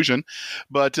paranoid delusion,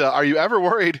 but are you ever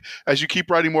worried as you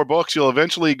keep writing more books, you'll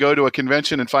eventually go to a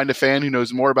convention and find a fan who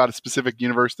knows more about a specific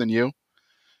universe than you?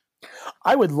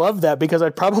 I would love that, because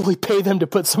I'd probably pay them to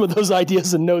put some of those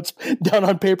ideas and notes down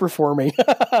on paper for me.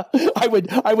 I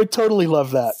would totally love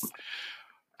that.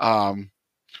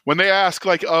 When they ask,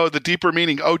 like, oh, the deeper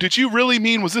meaning, oh, did you really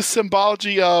mean, was this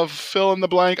symbology of fill in the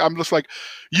blank? I'm just like,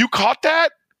 you caught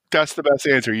that? That's the best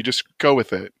answer. You just go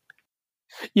with it.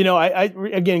 I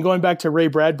again, going back to Ray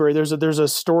Bradbury, there's a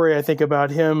story I think about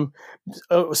him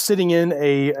sitting in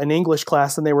an English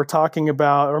class, and they were talking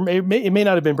about, or it may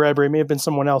not have been Bradbury, it may have been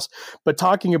someone else, but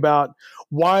talking about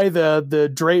why the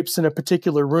drapes in a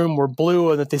particular room were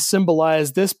blue and that they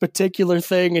symbolize this particular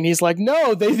thing. And he's like,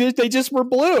 no, they just were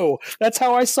blue. That's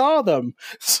how I saw them.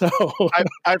 So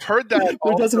I've heard that.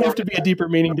 There doesn't have to be a deeper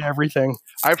meaning to everything.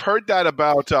 I've heard that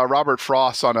about Robert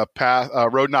Frost on a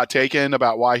Road Not Taken,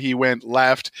 about why he went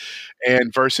left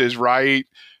and versus right.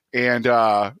 And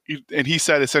he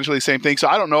said essentially the same thing. So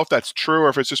I don't know if that's true or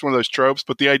if it's just one of those tropes,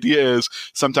 but the idea is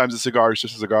sometimes a cigar is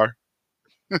just a cigar.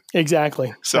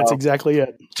 Exactly. So that's exactly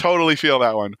it. Totally feel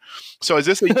that one. So is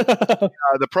this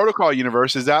the Protocol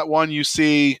universe? Is that one you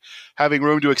see having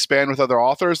room to expand with other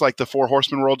authors, like the Four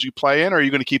Horsemen world you play in, or are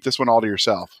you going to keep this one all to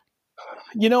yourself?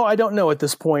 I don't know at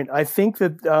this point. I think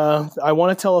that I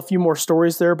want to tell a few more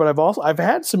stories there, but I've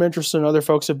had some interest in other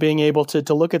folks of being able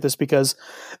to look at this, because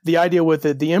the idea with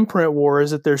the imprint war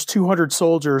is that there's 200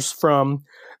 soldiers from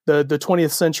the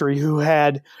 20th century who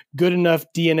had good enough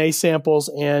DNA samples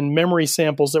and memory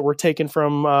samples that were taken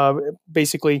from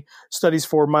basically studies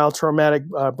for mild traumatic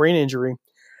brain injury.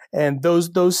 And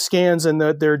those scans and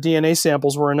their DNA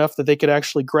samples were enough that they could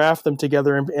actually graft them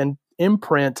together and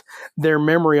imprint their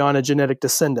memory on a genetic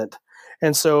descendant.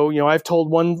 And so, I've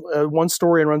told one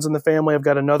story and runs in the family. I've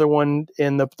got another one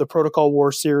in the Protocol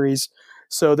War series.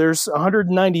 So there's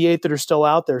 198 that are still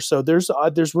out there. So there's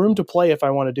room to play if I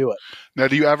want to do it. Now,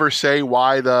 do you ever say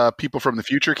why the people from the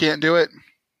future can't do it?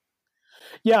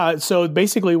 Yeah. So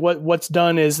basically what's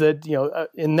done is that,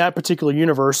 in that particular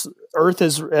universe, Earth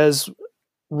has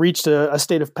reached a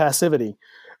state of passivity.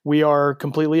 We are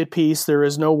completely at peace. There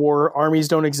is no war. Armies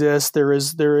don't exist. There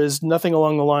is nothing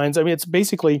along the lines. I mean, it's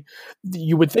basically,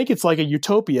 you would think it's like a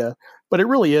utopia, but it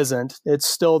really isn't. It's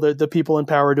still the people in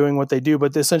power doing what they do,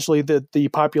 but essentially the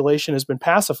population has been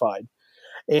pacified.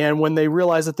 And when they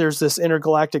realize that there's this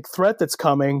intergalactic threat that's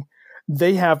coming,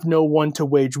 they have no one to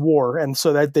wage war. And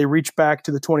so that they reach back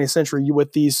to the 20th century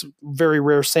with these very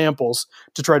rare samples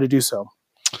to try to do so.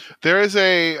 There is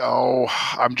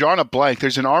I'm drawing a blank.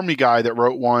 There's an Army guy that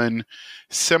wrote one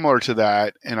similar to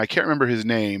that, and I can't remember his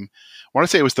name. I want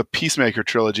to say it was the Peacemaker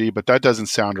trilogy, but that doesn't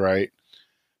sound right.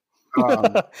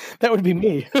 That would be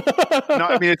me. No,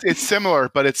 I mean, it's similar,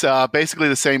 but it's basically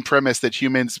the same premise that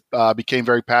humans became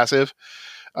very passive.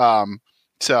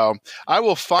 So I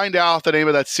will find out the name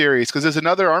of that series because there's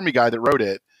another Army guy that wrote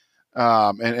it,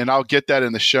 and I'll get that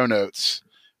in the show notes.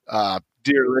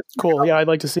 Dear listener. Cool. Yeah, I'd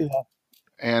like to see that.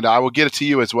 And I will get it to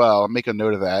you as well. I'll make a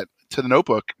note of that to the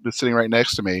notebook that's sitting right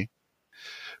next to me.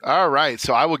 All right.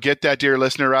 So I will get that, dear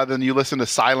listener, rather than you listen to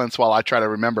silence while I try to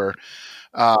remember.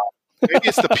 Maybe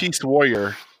it's the Peace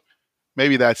Warrior.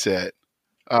 Maybe that's it.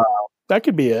 That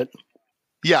could be it.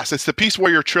 Yes, it's the Peace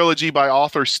Warrior trilogy by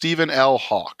author Stephen L.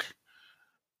 Hawke.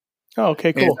 Oh,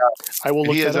 okay, cool. And, I will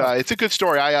look that up. It's a good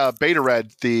story. I beta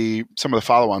read some of the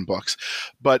follow-on books,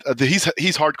 but he's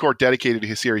hardcore dedicated to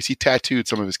his series. He tattooed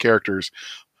some of his characters.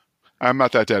 I'm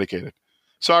not that dedicated.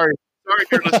 Sorry,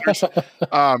 dear listeners.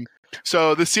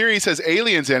 So the series has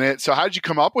aliens in it. So how did you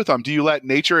come up with them? Do you let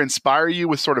nature inspire you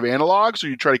with sort of analogs, or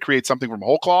you try to create something from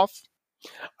whole cloth?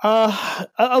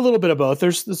 A little bit of both.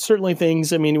 There's certainly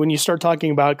things. I mean, when you start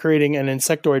talking about creating an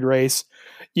insectoid race,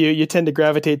 you tend to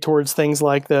gravitate towards things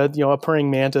like a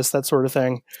praying mantis, that sort of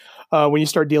thing. When you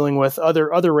start dealing with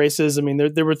other races, I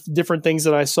mean, there were different things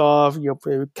that I saw.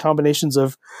 Combinations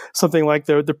of something like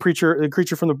the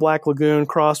creature from the Black Lagoon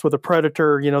crossed with a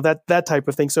predator. That type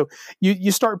of thing. So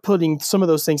you start putting some of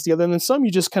those things together, and then some you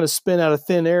just kind of spin out of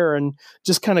thin air and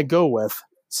just kind of go with.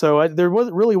 So there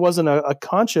really wasn't a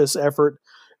conscious effort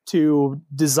to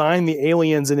design the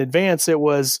aliens in advance. It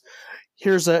was,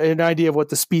 here's an idea of what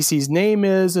the species name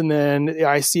is, and then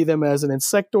I see them as an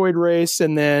insectoid race,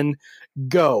 and then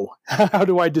go. How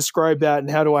do I describe that,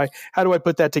 and how do I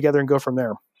put that together and go from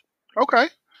there? Okay.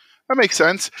 That makes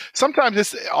sense. Sometimes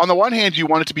it's, on the one hand, you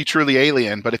want it to be truly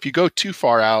alien, but if you go too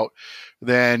far out,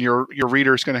 then your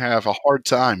reader is going to have a hard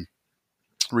time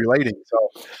relating. So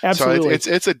absolutely,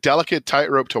 it's a delicate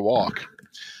tightrope to walk.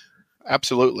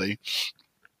 Absolutely.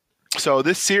 So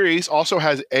this series also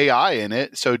has AI in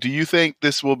it. So do you think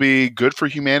this will be good for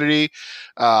humanity?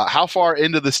 How far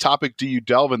into this topic do you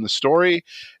delve in the story?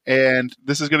 And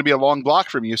this is going to be a long block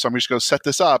from you, so I'm just going to set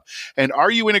this up. And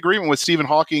are you in agreement with Stephen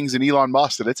Hawking and Elon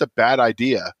Musk that it's a bad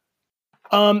idea?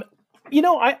 I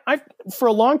for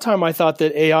a long time I thought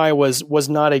that AI was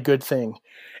not a good thing.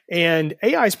 And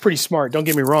AI is pretty smart, don't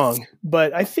get me wrong.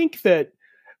 But I think that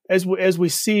as we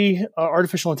see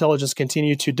artificial intelligence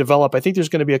continue to develop, I think there's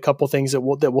going to be a couple things that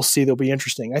we'll see that'll be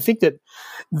interesting. I think that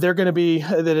that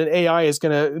an AI is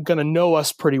going to know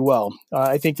us pretty well.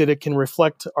 I think that it can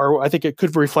reflect I think it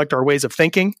could reflect our ways of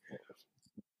thinking.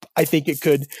 I think it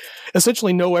could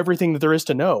essentially know everything that there is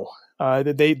to know.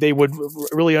 That they would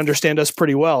really understand us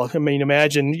pretty well. I mean,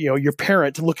 imagine your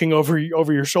parent looking over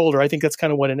your shoulder. I think that's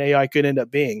kind of what an AI could end up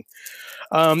being.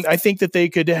 I think that they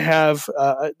could have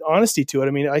honesty to it. I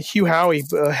mean, Hugh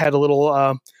Howey had a little,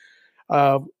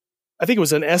 I think it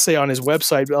was an essay on his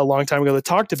website a long time ago that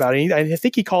talked about it. I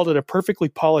think he called it a perfectly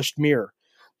polished mirror,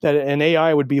 that an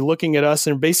AI would be looking at us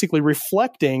and basically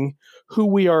reflecting who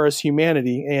we are as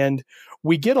humanity. And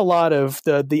we get a lot of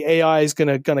the AI is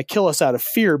going to kill us out of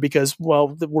fear because,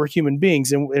 well, we're human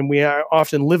beings and we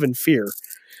often live in fear.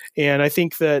 And I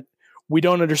think that we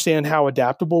don't understand how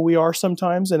adaptable we are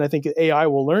sometimes. And I think AI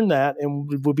will learn that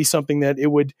and would be something that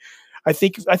it would, I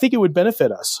think it would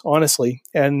benefit us, honestly.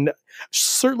 And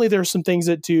certainly there are some things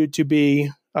that to be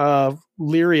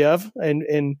leery of.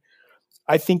 And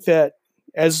I think that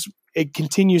as it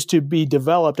continues to be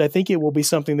developed, I think it will be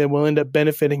something that will end up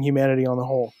benefiting humanity on the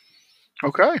whole.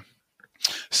 Okay.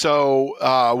 So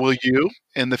will you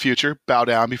in the future bow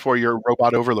down before your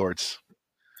robot overlords?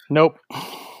 Nope.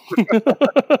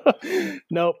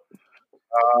 Nope.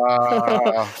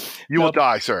 You will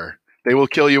die, sir. They will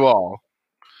kill you all.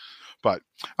 But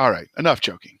all right, enough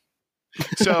joking.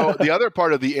 So the other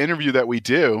part of the interview that we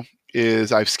do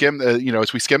is I've skimmed,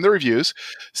 as we skim the reviews.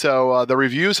 So the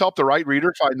reviews help the right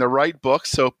reader find the right book.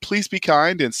 So please be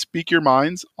kind and speak your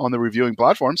minds on the reviewing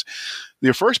platforms.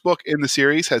 Your first book in the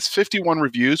series has 51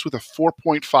 reviews with a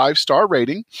 4.5 star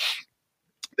rating.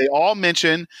 They all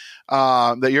mention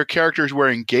that your characters were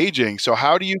engaging. So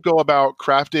how do you go about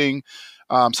crafting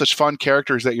such fun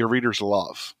characters that your readers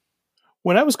love?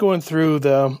 When I was going through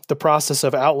the process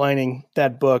of outlining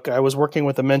that book, I was working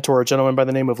with a mentor, a gentleman by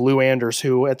the name of Lou Anders,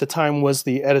 who at the time was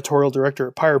the editorial director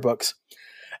at Pyre Books.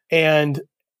 And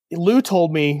Lou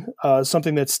told me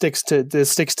something that sticks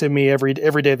to me every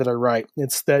day that I write.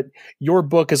 It's that your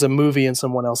book is a movie in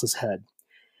someone else's head.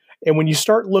 And when you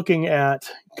start looking at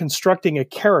constructing a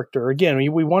character, again,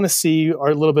 we want to see a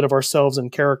little bit of ourselves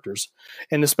in characters.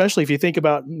 And especially if you think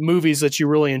about movies that you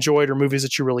really enjoyed or movies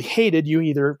that you really hated,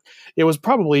 it was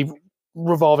probably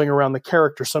revolving around the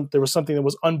character. There was something that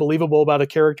was unbelievable about a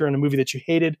character in a movie that you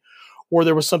hated, or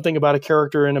there was something about a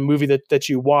character in a movie that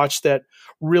you watched that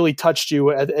really touched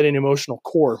you at an emotional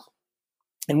core.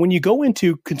 And when you go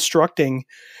into constructing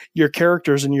your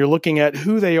characters and you're looking at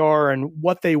who they are and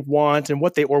what they want and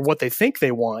what they think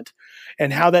they want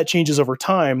and how that changes over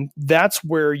time, that's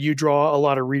where you draw a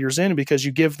lot of readers in, because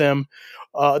you give them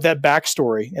that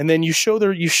backstory, and then you show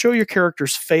your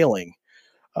characters failing.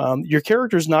 Your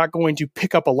character is not going to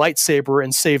pick up a lightsaber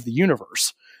and save the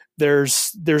universe.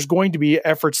 There's going to be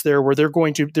efforts there where they're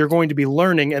going to be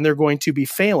learning and they're going to be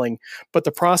failing, but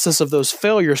the process of those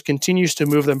failures continues to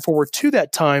move them forward to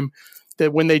that time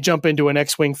that when they jump into an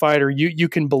X-Wing fighter, you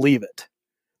can believe it.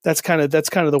 That's kind of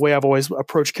the way I've always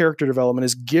approached character development,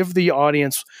 is give the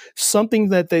audience something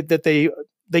that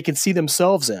they can see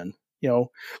themselves in.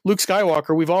 Luke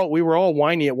Skywalker, we were all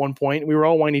whiny at one point. We were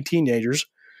all whiny teenagers.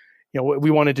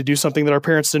 We wanted to do something that our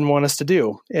parents didn't want us to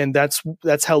do. And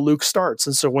that's how Luke starts.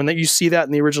 And so when you see that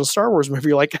in the original Star Wars movie,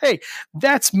 you're like, hey,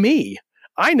 that's me.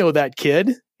 I know that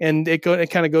kid. And it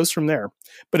kind of goes from there.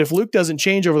 But if Luke doesn't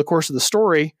change over the course of the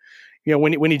story,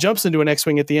 when he jumps into an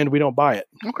X-Wing at the end, we don't buy it.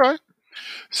 Okay.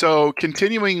 So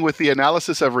continuing with the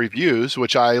analysis of reviews,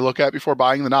 which I look at before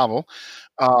buying the novel,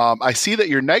 I see that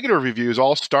your negative reviews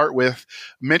all start with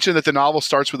mention that the novel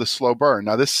starts with a slow burn.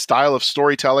 Now, this style of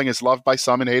storytelling is loved by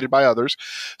some and hated by others.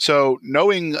 So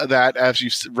knowing that as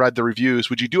you read the reviews,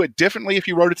 would you do it differently if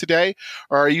you wrote it today?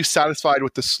 Or are you satisfied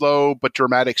with the slow but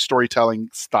dramatic storytelling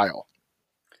style?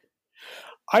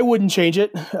 I wouldn't change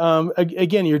it.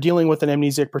 Again, you're dealing with an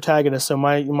amnesiac protagonist. So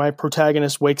my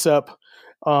protagonist wakes up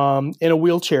in a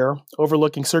wheelchair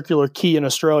overlooking Circular Quay in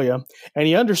Australia, and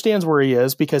he understands where he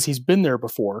is because he's been there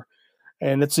before,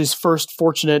 and it's his first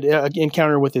fortunate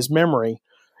encounter with his memory.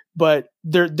 But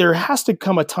there has to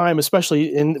come a time,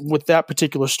 especially with that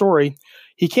particular story,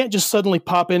 he can't just suddenly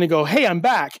pop in and go, "Hey, I'm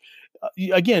back."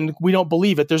 Again, we don't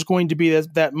believe it. There's going to be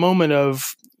that moment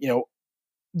of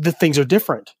the things are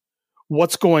different.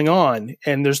 What's going on?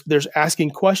 And there's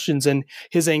asking questions, and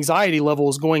his anxiety level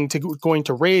is going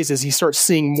to raise as he starts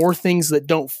seeing more things that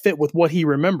don't fit with what he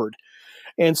remembered.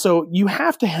 And so you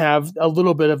have to have a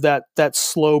little bit of that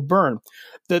slow burn.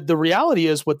 The reality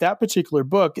is, with that particular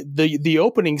book, the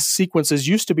opening sequences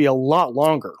used to be a lot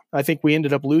longer. I think we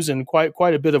ended up losing quite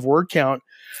a bit of word count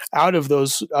out of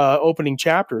those opening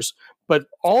chapters. But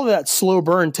all of that slow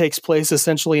burn takes place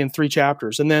essentially in 3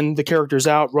 chapters. And then the character's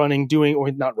out running,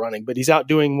 not running, but he's out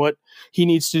doing what he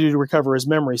needs to do to recover his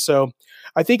memory. So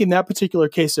I think in that particular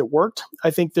case, it worked.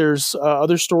 I think there's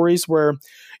other stories where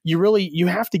you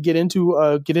have to get into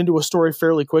a story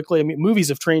fairly quickly. I mean, movies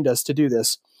have trained us to do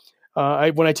this.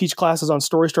 When I teach classes on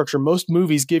story structure, most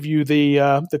movies give you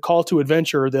the call to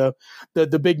adventure,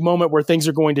 the big moment where things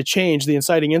are going to change, the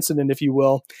inciting incident, if you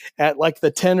will, at like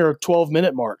the 10 or 12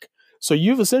 minute mark. So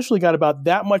you've essentially got about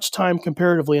that much time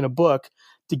comparatively in a book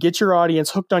to get your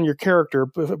audience hooked on your character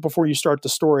before you start the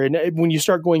story. And when you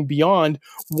start going beyond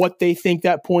what they think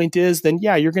that point is, then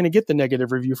yeah, you're going to get the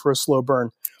negative review for a slow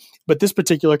burn. But this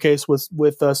particular case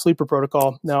with Sleeper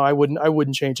Protocol, no, I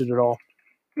wouldn't change it at all.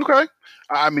 Okay.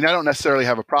 I mean, I don't necessarily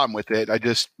have a problem with it. I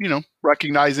just,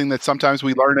 recognizing that sometimes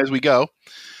we learn as we go.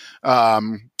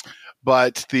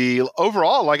 But the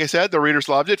overall, like I said, the readers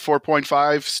loved it.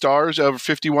 4.5 stars over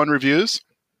 51 reviews.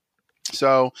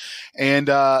 So, and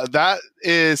that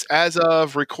is as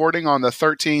of recording on the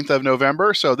 13th of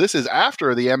November. So this is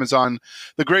after the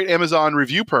great Amazon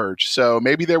review purge. So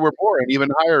maybe there were more and even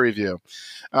higher review.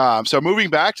 So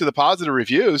moving back to the positive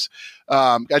reviews,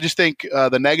 I just think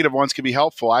the negative ones can be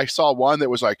helpful. I saw one that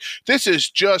was like, "This is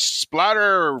just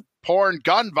splatter porn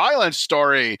gun violence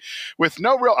story with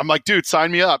no real." I'm like, dude,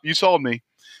 sign me up. You sold me.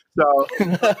 So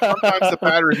sometimes the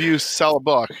bad reviews sell a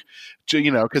book,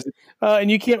 because and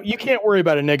you can't worry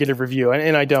about a negative review,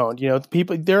 and I don't.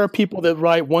 There are people that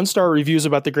write 1-star reviews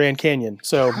about the Grand Canyon.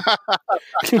 So,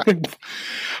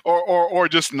 or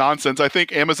just nonsense. I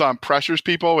think Amazon pressures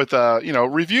people with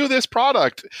review this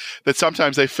product. That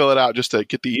sometimes they fill it out just to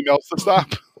get the emails to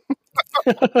stop.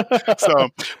 So,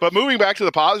 but moving back to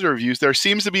the positive reviews, there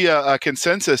seems to be a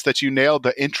consensus that you nailed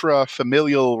the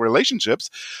intra-familial relationships.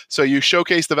 So you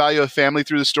showcased the value of family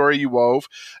through the story you wove.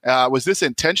 Was this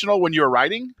intentional when you were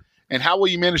writing? And how will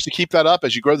you manage to keep that up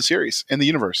as you grow the series and the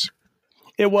universe?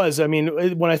 It was. I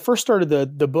mean, when I first started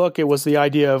the book, it was the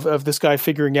idea of this guy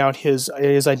figuring out his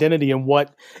identity and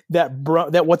what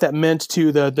that meant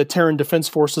to the Terran Defense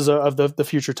Forces of the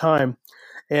future time.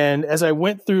 And as I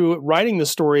went through writing the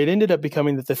story, it ended up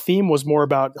becoming that the theme was more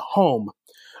about home.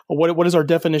 What is our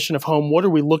definition of home? What are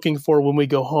we looking for when we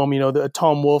go home?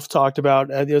 Tom Wolfe talked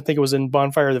about, I think it was in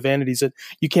Bonfire of the Vanities, that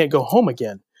you can't go home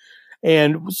again.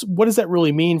 And what does that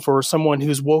really mean for someone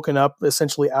who's woken up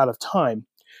essentially out of time?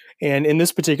 And in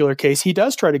this particular case, he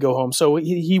does try to go home. So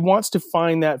he wants to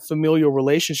find that familial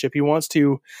relationship. He wants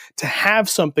to have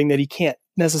something that he can't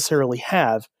necessarily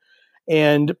have.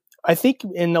 And I think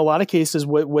in a lot of cases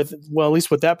with at least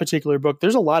with that particular book,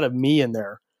 there's a lot of me in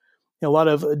there. A lot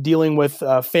of dealing with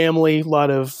family,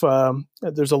 there's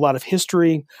a lot of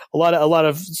history, a lot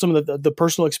of some of the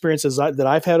personal experiences that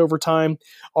I've had over time,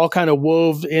 all kind of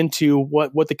wove into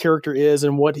what the character is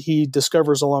and what he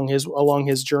discovers along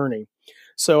his journey.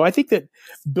 So I think that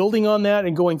building on that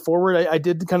and going forward, I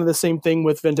did kind of the same thing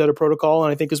with Vendetta Protocol.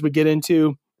 And I think as we get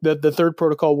into the third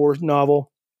Protocol War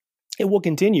novel, it will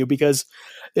continue because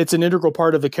it's an integral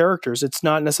part of the characters. It's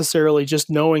not necessarily just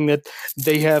knowing that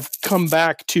they have come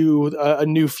back to a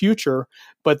new future,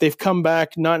 but they've come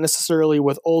back not necessarily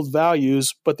with old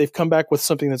values, but they've come back with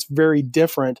something that's very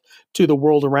different to the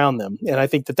world around them. And I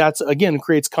think that's, again,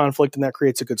 creates conflict, and that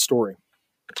creates a good story.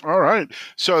 All right.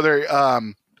 So there,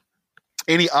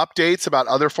 any updates about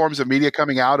other forms of media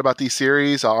coming out about these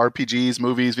series, RPGs,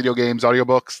 movies, video games,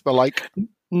 audiobooks, the like?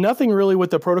 Nothing really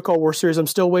with the Protocol War series. I'm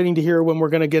still waiting to hear when we're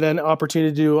going to get an opportunity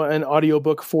to do an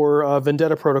audiobook for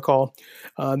Vendetta Protocol.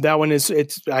 That one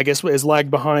is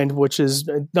lagged behind, which is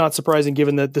not surprising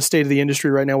given the state of the industry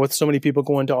right now with so many people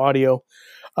going to audio.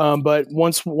 But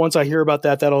once I hear about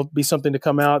that, that'll be something to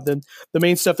come out. Then the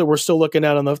main stuff that we're still looking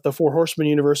at on the Four Horsemen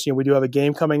universe, we do have a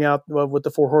game coming out with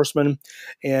the Four Horsemen,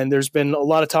 and there's been a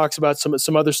lot of talks about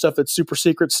some other stuff that's super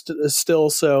secret still.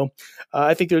 So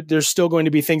I think there's still going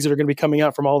to be things that are going to be coming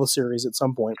out from all the series at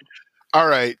some point. All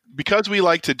right. Because we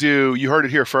like to do, you heard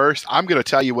it here first, I'm going to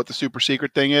tell you what the super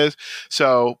secret thing is.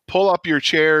 So pull up your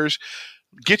chairs,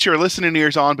 get your listening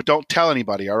ears on, but don't tell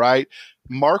anybody. All right.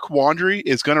 Mark Wandry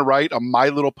is going to write a My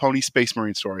Little Pony Space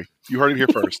Marine story. You heard it here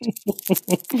first.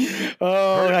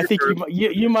 I think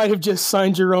you might have just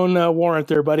signed your own warrant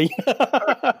there, buddy.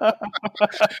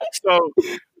 So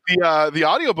the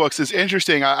audiobooks is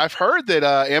interesting. I've heard that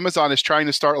Amazon is trying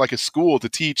to start like a school to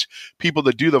teach people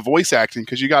to do the voice acting,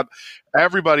 because you got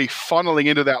everybody funneling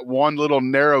into that one little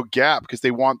narrow gap because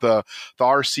they want the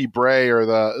R.C. Bray or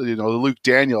the Luke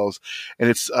Daniels, and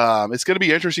it's going to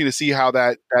be interesting to see how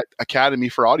that Academy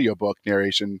for audiobook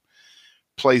narration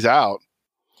plays out.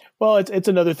 Well, it's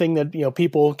another thing that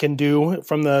people can do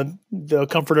from the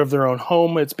comfort of their own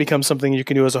home. It's become something you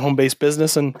can do as a home-based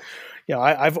business, and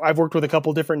I've worked with a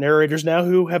couple different narrators now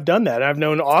who have done that. I've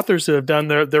known authors who have done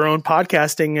their own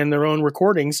podcasting and their own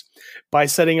recordings by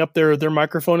setting up their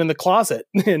microphone in the closet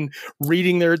and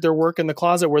reading their work in the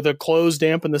closet where the clothes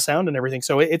dampen the sound and everything.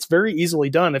 So it's very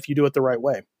easily done if you do it the right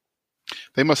way.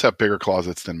 They must have bigger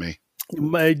closets than me.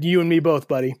 You and me both,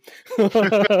 buddy.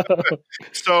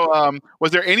 So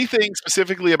was there anything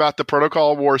specifically about the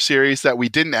Protocol War series that we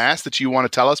didn't ask that you want to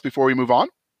tell us before we move on?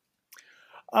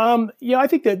 I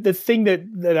think that the thing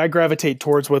that I gravitate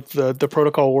towards with the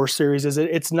Protocol War series is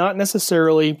it's not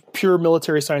necessarily pure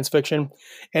military science fiction,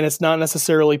 and it's not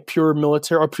necessarily pure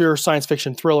military or pure science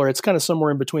fiction thriller. It's kind of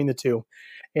somewhere in between the two.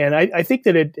 And I think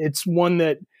that it's one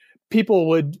that people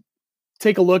would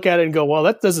take a look at it and go, well,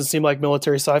 that doesn't seem like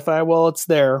military sci-fi. Well, it's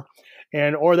there.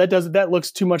 Or that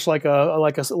looks too much like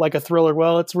a thriller.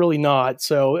 Well, it's really not.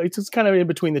 So it's kind of in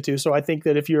between the two. So I think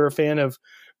that if you're a fan of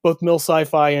both mil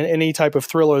sci-fi and any type of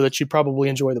thriller, that you'd probably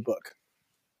enjoy the book.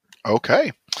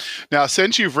 Okay. Now,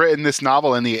 since you've written this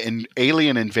novel in the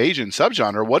alien invasion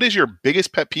subgenre, what is your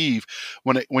biggest pet peeve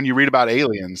when you read about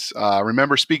aliens?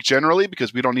 Remember, speak generally,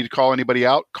 because we don't need to call anybody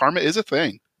out. Karma is a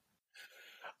thing.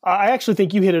 I actually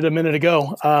think you hit it a minute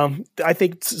ago. I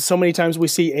think so many times we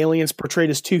see aliens portrayed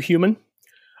as too human.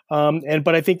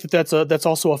 But I think that's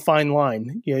also a fine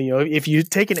line. If you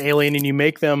take an alien and you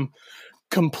make them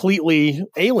completely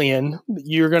alien,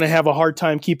 you're going to have a hard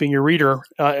time keeping your reader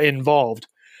involved.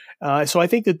 So I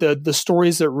think that the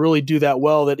stories that really do that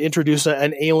well, that introduce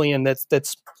an alien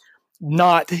that's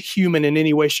not human in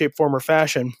any way, shape, form, or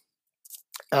fashion,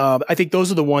 I think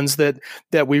those are the ones that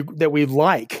we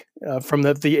like from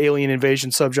the alien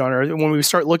invasion subgenre. When we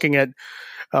start looking at,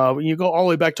 when you go all the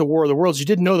way back to War of the Worlds, you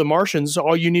didn't know the Martians.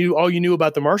 All you knew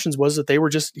about the Martians was that they were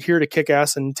just here to kick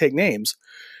ass and take names.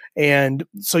 And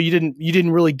so you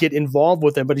didn't really get involved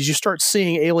with them. But as you start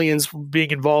seeing aliens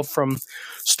being involved from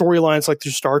storylines like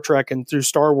through Star Trek and through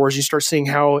Star Wars, you start seeing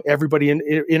how everybody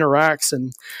interacts,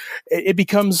 and it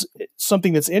becomes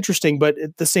something that's interesting. But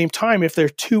at the same time, if they're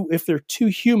too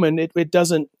human, it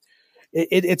doesn't.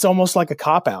 It's almost like a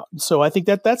cop out. So I think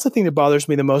that's the thing that bothers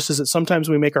me the most, is that sometimes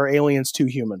we make our aliens too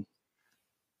human.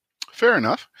 Fair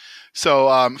enough.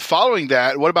 So following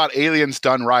that, what about Aliens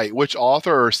Done Right? Which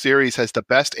author or series has the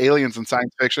best aliens in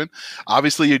science fiction?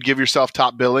 Obviously, you'd give yourself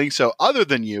top billing. So other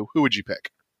than you, who would you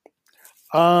pick?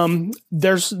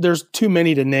 There's too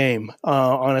many to name,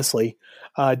 honestly.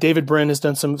 David Brin has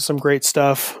done some great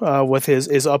stuff with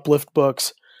his Uplift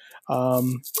books.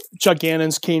 Chuck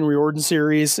Gannon's Kane Riordan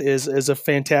series is a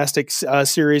fantastic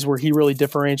series where he really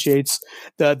differentiates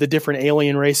the different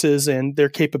alien races and their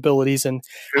capabilities and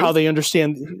how they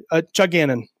understand. Chuck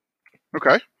Gannon.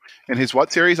 Okay. And his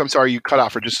what series? I'm sorry, you cut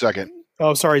out for just a second.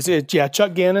 Oh, sorry. Yeah,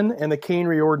 Chuck Gannon and the Kane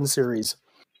Riordan series.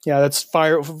 Yeah, that's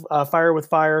Fire with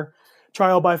Fire,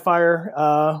 Trial by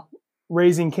Fire,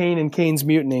 Raising Kane, and Kane's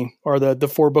Mutiny are the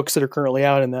 4 books that are currently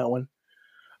out in that one.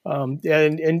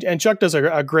 And Chuck does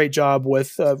a great job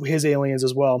with his aliens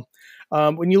as well.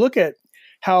 When you look at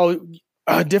how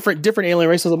different alien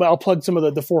races, I'll plug some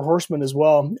of the 4 horsemen as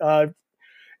well.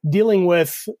 Dealing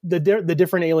with the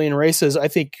different alien races, I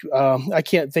think I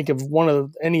can't think of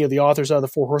any of the authors out of the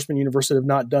 4 horsemen universe that have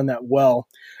not done that well.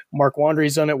 Mark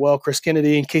Wandry's done it well. Chris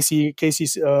Kennedy and Casey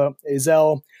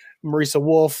Ezel, Marisa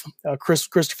Wolf,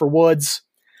 Christopher Woods.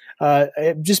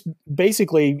 Just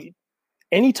basically,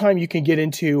 anytime you can get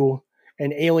into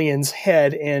an alien's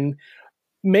head and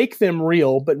make them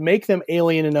real, but make them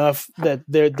alien enough that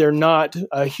they're not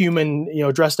a human,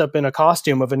 dressed up in a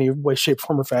costume of any way, shape,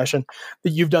 form, or fashion,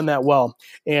 that you've done that well.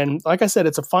 And like I said,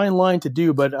 it's a fine line to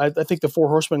do, but I think the 4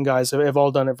 horsemen guys have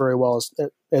all done it very well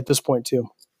at this point too.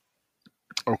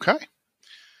 Okay.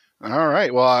 All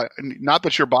right. Well, not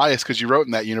that you're biased because you wrote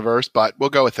in that universe, but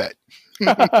we'll go with that.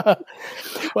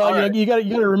 Well, you got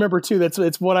to remember too.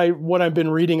 It's what I've been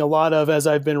reading a lot of as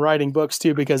I've been writing books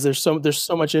too, because there's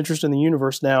so much interest in the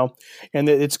universe now, and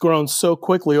it's grown so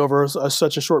quickly over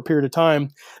such a short period of time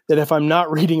that if I'm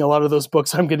not reading a lot of those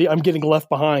books, I'm getting left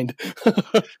behind.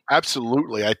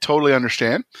 Absolutely, I totally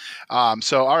understand.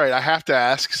 So, all right, I have to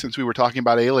ask, since we were talking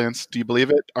about aliens, do you believe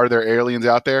it? Are there aliens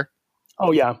out there?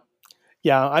 Oh yeah.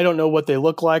 Yeah, I don't know what they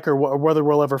look like or whether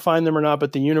we'll ever find them or not.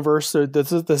 But the universe, the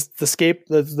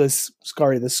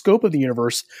scope of the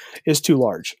universe is too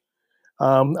large.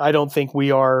 I don't think we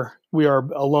are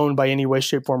alone by any way,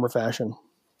 shape, form, or fashion.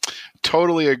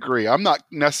 Totally agree. I'm not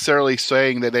necessarily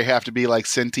saying that they have to be like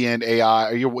sentient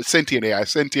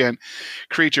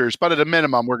creatures, but at a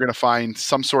minimum, we're going to find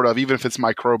some sort of, even if it's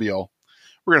microbial,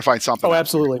 we're going to find something. Oh,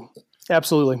 absolutely,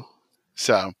 absolutely.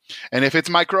 So, and if it's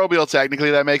microbial,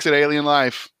 technically that makes it alien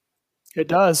life. It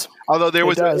does. Although there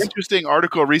was an interesting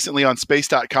article recently on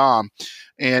space.com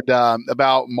and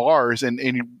about Mars, and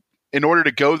in order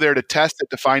to go there to test it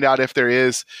to find out if there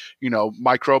is,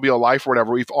 microbial life or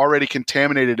whatever, we've already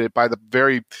contaminated it by the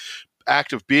very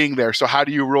act of being there. So how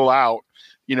do you rule out,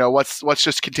 what's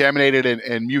just contaminated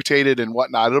and mutated and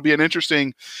whatnot? It'll be an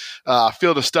interesting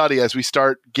field of study as we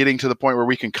start getting to the point where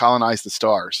we can colonize the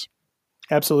stars.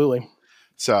 Absolutely.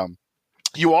 So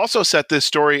you also set this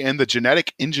story in the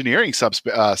genetic engineering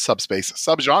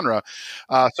subgenre.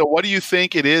 So what do you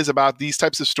think it is about these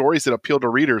types of stories that appeal to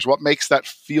readers? What makes that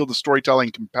field of storytelling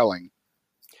compelling?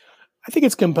 I think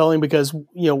it's compelling because,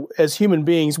 as human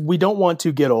beings, we don't want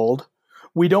to get old.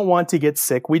 We don't want to get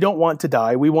sick. We don't want to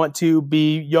die. We want to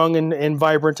be young and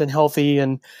vibrant and healthy.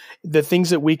 And the things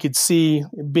that we could see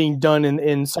being done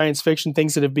in science fiction,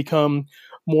 things that have become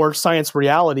more science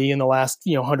reality in the last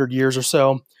 100 years or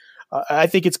so, I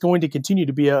think it's going to continue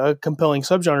to be a compelling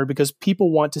subgenre because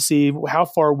people want to see how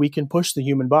far we can push the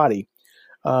human body.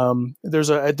 There's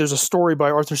a story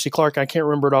by Arthur C. Clarke. I can't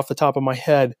remember it off the top of my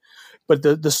head, but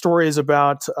the story is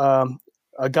about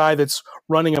a guy that's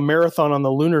running a marathon on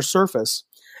the lunar surface,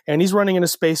 and he's running in a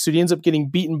spacesuit. He ends up getting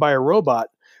beaten by a robot,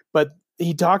 but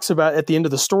he talks about at the end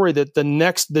of the story that the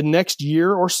next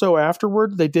year or so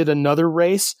afterward, they did another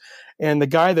race, and the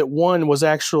guy that won was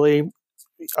actually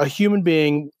a human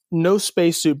being, no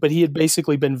spacesuit, but he had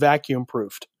basically been vacuum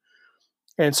proofed.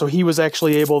 And so he was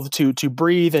actually able to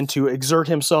breathe and to exert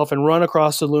himself and run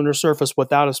across the lunar surface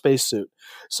without a spacesuit.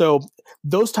 So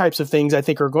those types of things I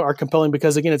think are compelling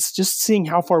because, again, it's just seeing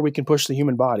how far we can push the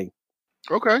human body.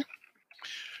 Okay.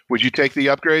 Would you take the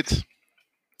upgrades?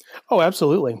 Oh,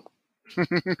 absolutely.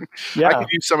 Yeah. I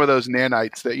could use some of those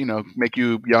nanites that, make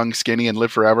you young, skinny, and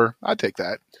live forever. I'd take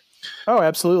that. Oh,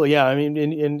 absolutely. Yeah. I mean,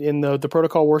 in the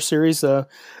Protocol War series, the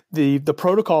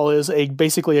protocol is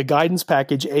basically a guidance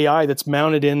package AI that's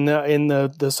mounted in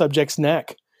the subject's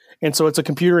neck. And so it's a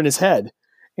computer in his head.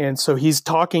 And so he's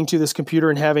talking to this computer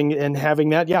and having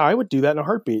that. Yeah, I would do that in a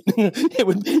heartbeat.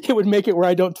 It would make it where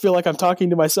I don't feel like I'm talking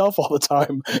to myself all the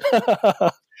time.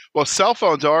 Well, cell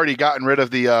phones already gotten rid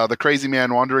of the crazy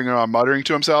man wandering around muttering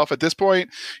to himself. At this point,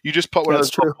 you just put one of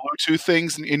those Bluetooth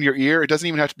things in your ear. It doesn't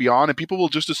even have to be on, and people will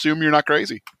just assume you're not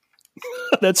crazy.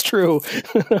 That's true.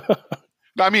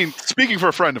 I mean, speaking for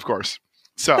a friend, of course.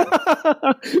 So,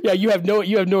 yeah, you have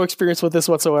no experience with this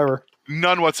whatsoever.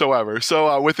 None whatsoever.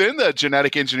 So, within the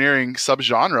genetic engineering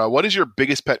subgenre, what is your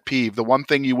biggest pet peeve? The one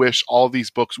thing you wish all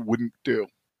these books wouldn't do?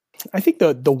 I think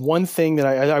the one thing that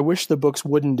I wish the books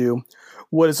wouldn't do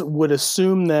would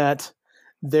assume that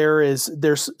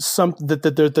there's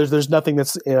nothing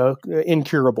that's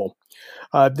incurable.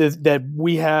 That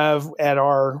we have at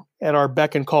our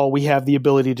beck and call, we have the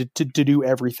ability to do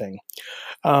everything.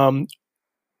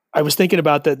 I was thinking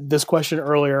about this question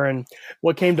earlier, and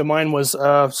what came to mind was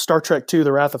Star Trek II: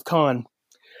 The Wrath of Khan,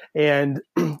 and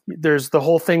there's the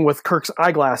whole thing with Kirk's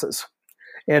eyeglasses,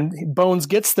 and Bones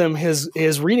gets them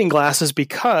his reading glasses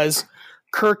because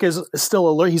Kirk is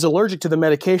still he's allergic to the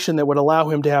medication that would allow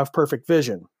him to have perfect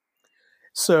vision.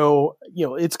 So,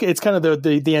 it's kind of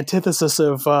the antithesis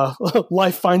of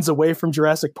Life Finds a Way from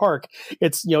Jurassic Park.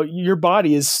 It's, your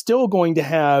body is still going to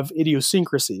have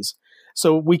idiosyncrasies.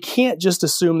 So we can't just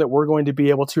assume that we're going to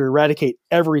be able to eradicate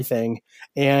everything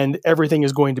and everything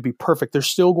is going to be perfect. There's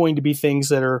still going to be things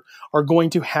that are going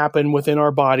to happen within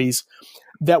our bodies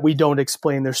that we don't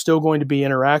explain. There's still going to be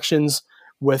interactions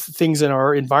with things in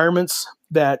our environments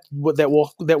that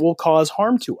will cause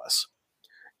harm to us.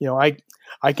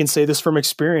 I can say this from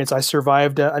experience. I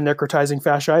survived a necrotizing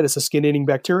fasciitis, a skin-eating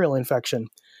bacterial infection,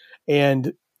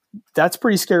 and that's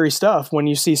pretty scary stuff when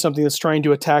you see something that's trying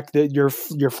to attack your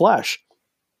flesh.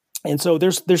 And so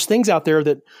there's things out there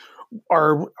that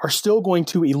are still going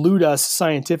to elude us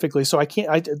scientifically. So I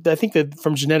think that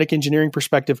from genetic engineering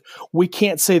perspective, we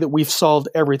can't say that we've solved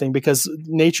everything because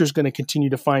nature's going to continue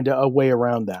to find a way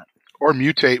around that. Or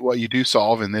mutate what you do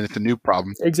solve, and then it's a new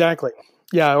problem. Exactly.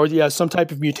 Yeah, or some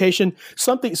type of mutation.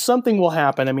 Something will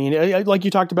happen. I mean, like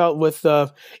you talked about with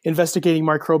investigating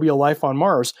microbial life on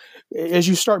Mars. As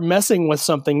you start messing with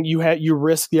something, you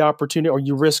risk the opportunity, or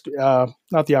you risk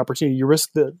not the opportunity. You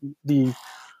risk the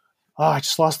I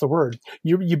just lost the word.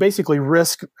 You basically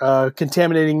risk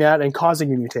contaminating that and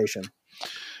causing a mutation.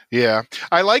 Yeah,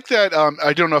 I like that.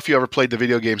 I don't know if you ever played the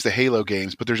video games, the Halo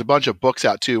games, but there's a bunch of books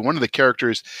out too. One of the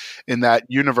characters in that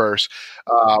universe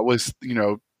was,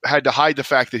 had to hide the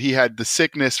fact that he had the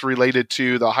sickness related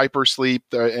to the hypersleep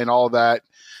and all that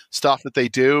stuff that they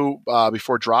do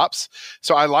before drops.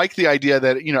 So I like the idea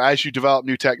that, as you develop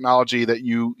new technology that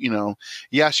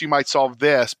yes, you might solve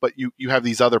this, but you have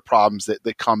these other problems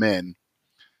that come in.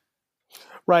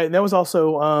 Right. And that was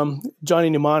also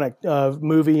Johnny Mnemonic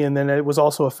movie. And then it was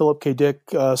also a Philip K. Dick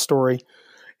story.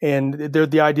 And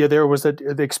the idea there was that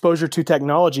the exposure to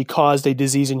technology caused a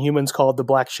disease in humans called the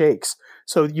black shakes.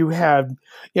 So you have,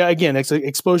 again,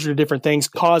 exposure to different things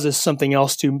causes something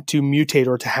else to mutate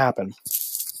or to happen.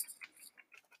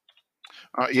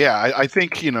 I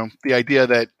think, the idea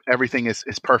that everything is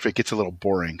perfect gets a little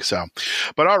boring. So,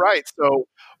 but all right. So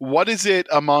what is it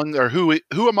among, or who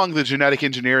among the genetic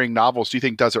engineering novels do you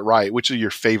think does it right? Which are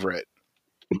your favorite?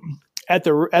 At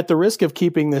the risk of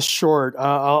keeping this short,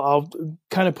 I'll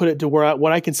kind of put it to where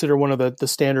what I consider one of the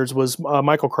standards was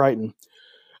Michael Crichton.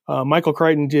 Michael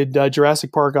Crichton did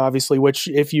Jurassic Park, obviously, which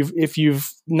if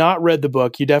you've not read the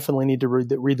book, you definitely need to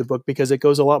read the book because it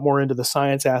goes a lot more into the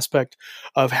science aspect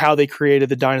of how they created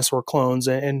the dinosaur clones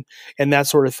and that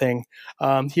sort of thing.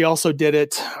 He also did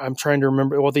it. I'm trying to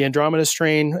remember. Well, the Andromeda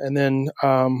Strain, and then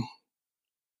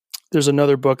there's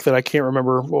another book that I can't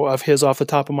remember of his off the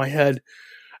top of my head.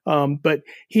 But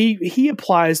he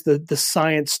applies the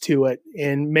science to it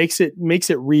and makes it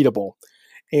readable.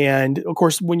 And of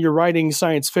course, when you're writing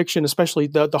science fiction, especially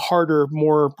the harder,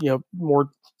 more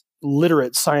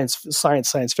literate science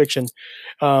fiction,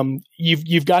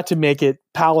 you've got to make it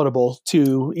palatable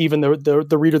to even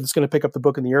the reader that's going to pick up the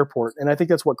book in the airport. And I think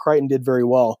that's what Crichton did very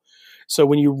well. So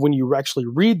when you actually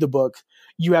read the book,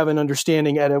 you have an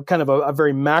understanding at a kind of a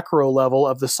very macro level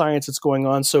of the science that's going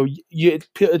on. So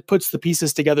it puts the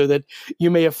pieces together that you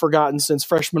may have forgotten since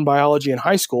freshman biology in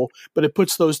high school, but it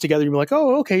puts those together. You're like,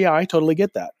 oh, okay, yeah, I totally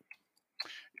get that.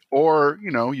 Or,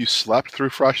 you slept through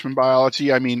freshman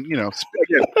biology. I mean,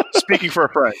 again, speaking for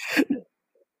a friend.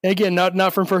 Again,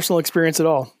 not from personal experience at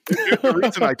all. The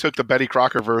reason I took the Betty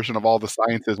Crocker version of all the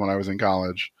sciences when I was in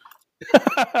college.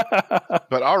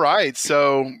 But all right,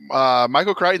 so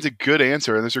Michael Crichton's a good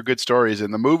answer, and those are good stories.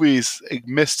 And the movies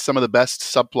missed some of the best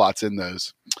subplots in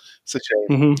those. It's a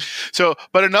shame. Mm-hmm. So,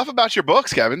 but enough about your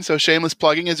books, Kevin. So shameless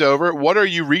plugging is over. What are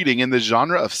you reading in the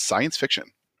genre of science fiction?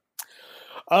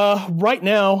 Right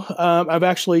now, I've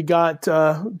actually got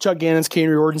Chuck Gannon's Kane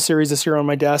Riordan series that's here on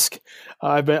my desk.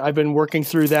 I've been working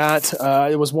through that.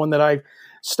 It was one that I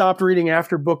stopped reading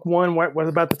after book one, was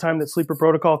about the time that Sleeper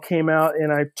Protocol came out,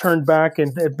 and I turned back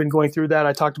and have been going through that.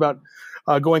 I talked about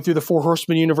going through the Four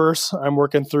Horsemen universe. I'm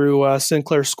working through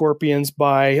Sinclair Scorpions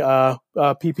by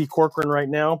P.P. Corcoran right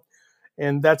now.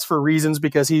 And that's for reasons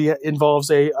because he involves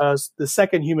the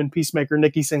second human peacemaker,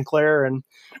 Nikki Sinclair, and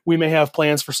we may have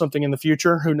plans for something in the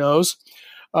future. Who knows?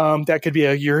 That could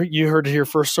be you heard it here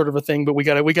first sort of a thing, but we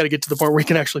got to get to the point where we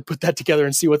can actually put that together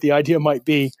and see what the idea might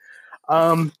be.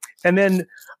 And then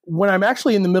when I'm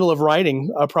actually in the middle of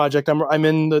writing a project, I'm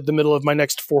in the middle of my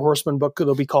next Four Horsemen book.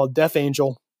 It'll be called Death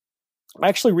Angel. I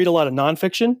actually read a lot of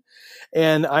nonfiction,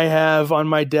 and I have on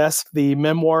my desk the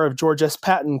memoir of George S.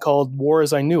 Patton called War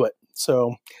as I Knew It.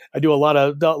 So I do a lot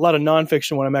of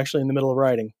nonfiction when I'm actually in the middle of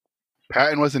writing.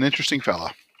 Patton was an interesting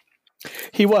fella.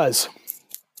 He was.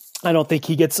 I don't think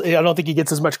he gets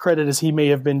as much credit as he may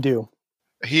have been due.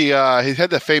 He had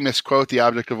the famous quote, "The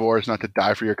object of war is not to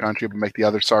die for your country, but make the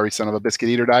other sorry son of a biscuit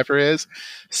eater die for his."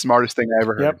 Smartest thing I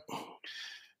ever heard. Yep.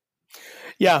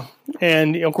 Yeah,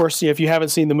 and of course, if you haven't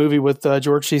seen the movie with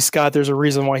George C. Scott, there's a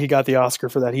reason why he got the Oscar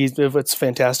for that. It's a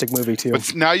fantastic movie too.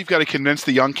 But now you've got to convince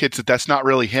the young kids that that's not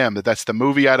really him, that that's the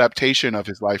movie adaptation of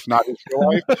his life, not his real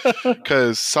life.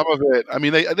 Because some of it, I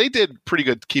mean, they did pretty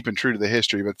good keeping true to the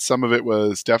history, but some of it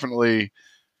was definitely,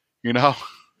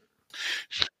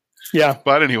 Yeah.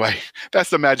 But anyway,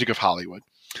 that's the magic of Hollywood.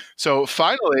 So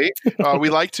finally, we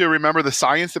like to remember the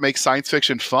science that makes science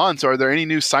fiction fun. So are there any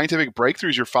new scientific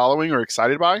breakthroughs you're following or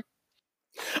excited by?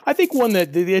 I think one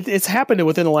that it's happened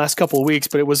within the last couple of weeks,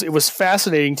 but it was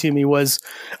fascinating to me was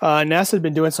NASA had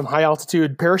been doing some high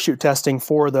altitude parachute testing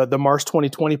for the Mars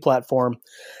 2020 platform,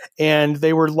 and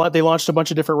they launched a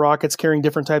bunch of different rockets carrying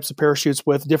different types of parachutes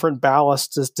with different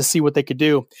ballasts to see what they could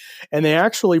do, and they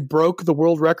actually broke the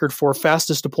world record for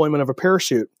fastest deployment of a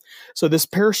parachute. So this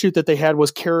parachute that they had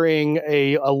was carrying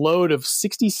a load of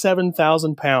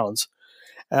 67,000 pounds,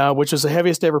 which is the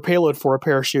heaviest ever payload for a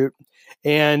parachute.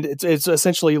 And it's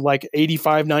essentially like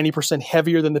 85-90%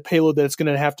 heavier than the payload that it's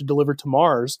going to have to deliver to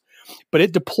Mars. But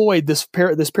it deployed this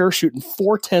parachute in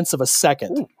 0.4 of a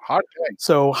second. Ooh, hot dang.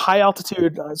 So high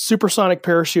altitude supersonic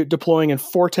parachute deploying in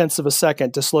 0.4 of a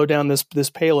second to slow down this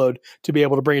payload to be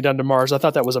able to bring it down to Mars. I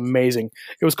thought that was amazing.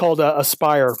 It was called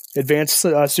ASPIRE, Advanced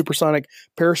Supersonic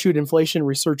Parachute Inflation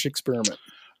Research Experiment.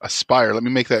 ASPIRE. Let me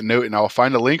make that note, and I'll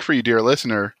find a link for you, dear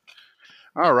listener.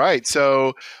 All right,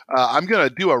 so I'm going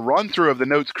to do a run through of the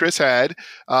notes Chris had,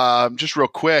 just real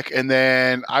quick, and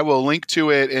then I will link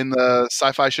to it in the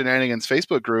Sci-Fi Shenanigans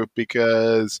Facebook group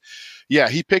because, yeah,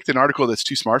 he picked an article that's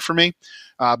too smart for me,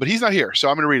 but he's not here, so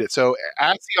I'm going to read it. So,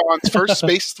 Axion's first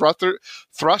space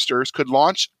thrusters could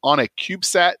launch on a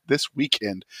CubeSat this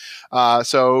weekend.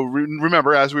 So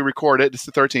remember, as we record it, it's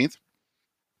the 13th.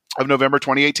 Of November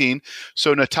 2018.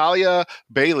 So Natalia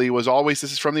Bailey this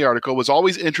is from the article, was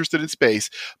always interested in space,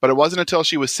 but it wasn't until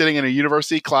she was sitting in a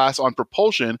university class on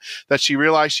propulsion that she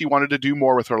realized she wanted to do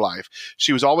more with her life.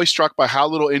 She was always struck by how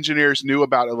little engineers knew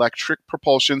about electric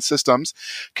propulsion systems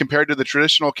compared to the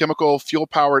traditional chemical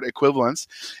fuel-powered equivalents.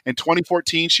 In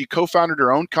 2014, she co-founded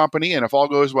her own company, and if all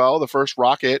goes well, the first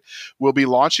rocket will be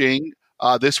launching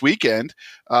this weekend,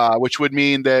 which would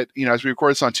mean that, as we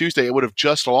record this on Tuesday, it would have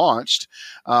just launched.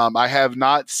 I have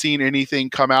not seen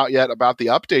anything come out yet about the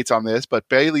updates on this, but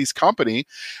Bailey's company,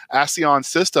 Axion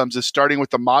Systems, is starting with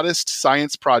the modest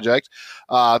science project,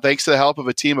 thanks to the help of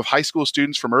a team of high school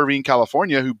students from Irvine,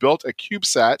 California, who built a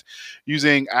CubeSat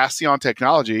using Axion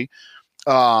technology.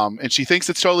 And she thinks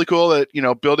it's totally cool that,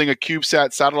 building a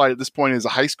CubeSat satellite at this point is a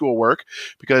high school work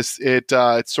because it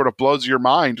sort of blows your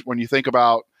mind when you think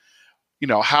about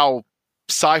how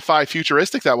sci-fi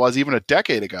futuristic that was even a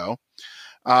decade ago.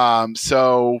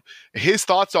 So his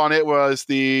thoughts on it was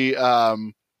the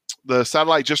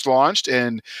satellite just launched,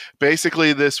 and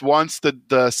basically once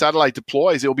the satellite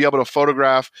deploys, it will be able to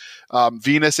photograph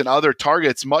Venus and other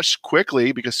targets much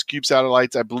quickly because Cube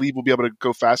satellites, I believe, will be able to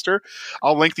go faster.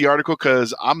 I'll link the article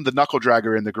because I'm the knuckle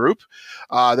dragger in the group.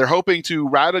 They're hoping to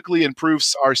radically improve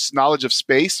our knowledge of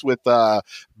space with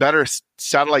better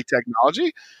satellite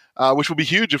technology. Which will be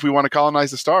huge if we want to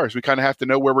colonize the stars. We kind of have to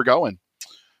know where we're going.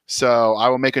 So I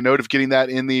will make a note of getting that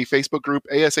in the Facebook group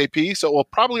ASAP. So it will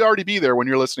probably already be there when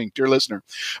you're listening, dear listener.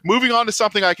 Moving on to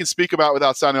something I can speak about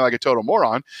without sounding like a total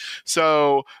moron.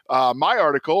 So my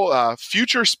article,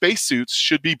 future spacesuits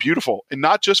should be beautiful and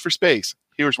not just for space.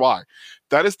 Here's why.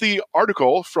 That is the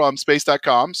article from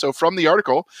space.com. So from the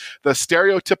article, the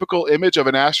stereotypical image of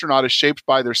an astronaut is shaped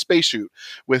by their spacesuit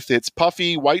with its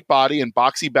puffy white body and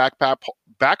boxy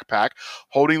backpack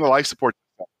holding the life support.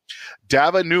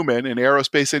 Dava Newman, an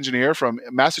aerospace engineer from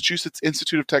Massachusetts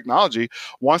Institute of Technology,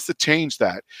 wants to change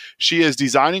that. She is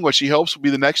designing what she hopes will be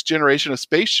the next generation of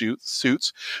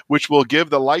spacesuits, which will give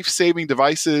the life-saving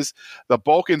devices the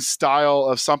bulk and style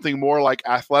of something more like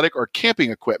athletic or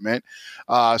camping equipment.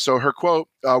 So her quote,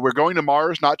 "We're going to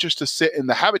Mars not just to sit in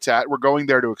the habitat, we're going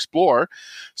there to explore.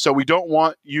 So we don't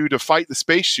want you to fight the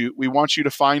spacesuit, we want you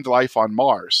to find life on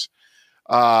Mars."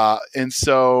 And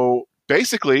so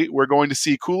basically, we're going to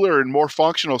see cooler and more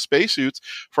functional spacesuits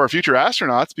for our future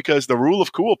astronauts because the rule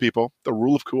of cool, people, the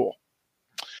rule of cool.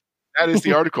 That is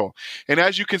the article. And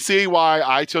as you can see why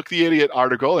I took the idiot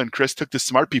article and Chris took the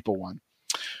smart people one.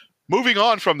 Moving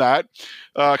on from that,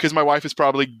 because my wife is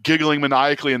probably giggling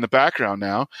maniacally in the background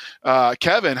now.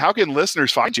 Kevin, how can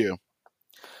listeners find you?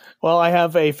 Well, I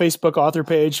have a Facebook author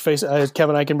page,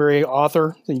 Kevin Ikenberry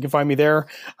author. You can find me there.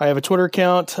 I have a Twitter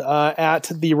account at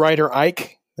the writer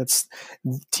Ike. That's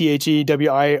TheWriter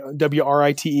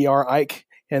Ike.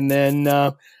 And then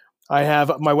I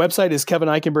have my website is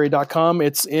kevinikenberry.com.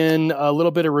 It's in a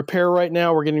little bit of repair right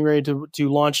now. We're getting ready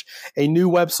to launch a new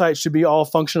website. Should be all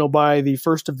functional by the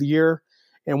first of the year.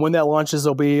 And when that launches,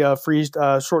 there'll be a free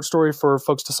short story for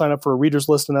folks to sign up for a reader's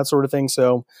list and that sort of thing.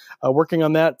 So working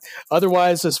on that.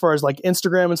 Otherwise, as far as like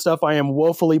Instagram and stuff, I am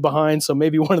woefully behind. So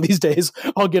maybe one of these days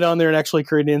I'll get on there and actually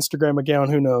create an Instagram account.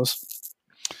 Who knows?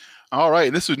 All right.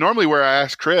 And this is normally where I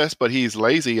ask Chris, but he's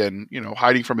lazy and,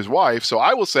 hiding from his wife. So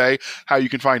I will say how you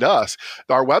can find us.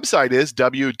 Our website is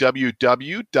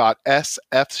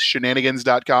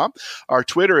www.sfshenanigans.com. Our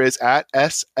Twitter is at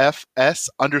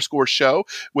SFS_show,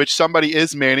 which somebody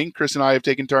is manning. Chris and I have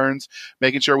taken turns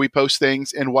making sure we post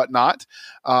things and whatnot.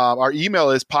 Our email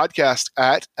is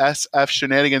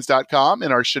podcast@sfshenanigans.com.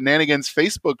 And our Shenanigans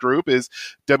Facebook group is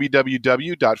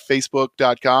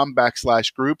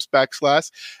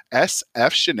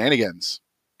www.facebook.com/groups/SF Shenanigans.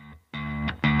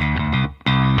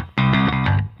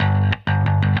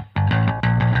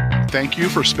 Thank you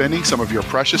for spending some of your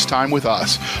precious time with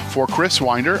us. For Chris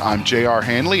Winder, I'm J.R.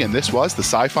 Hanley, and this was the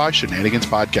Sci-Fi Shenanigans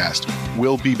Podcast.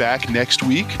 We'll be back next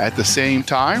week at the same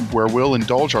time, where we'll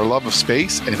indulge our love of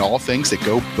space and all things that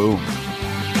go boom.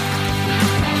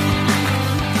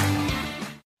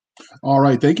 All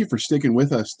right. Thank you for sticking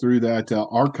with us through that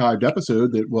archived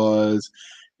episode that was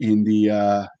in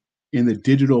the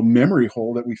digital memory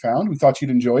hole that we found. We thought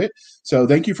you'd enjoy it. So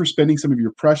thank you for spending some of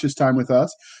your precious time with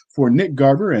us. For Nick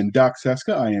Garber and Doc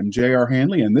Seska, I am J.R.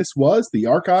 Hanley, and this was the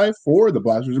archive for the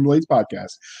Blasters and Blades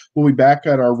podcast. We'll be back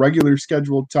at our regular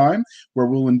scheduled time where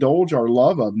we'll indulge our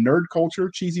love of nerd culture,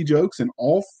 cheesy jokes, and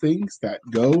all things that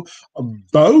go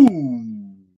boom.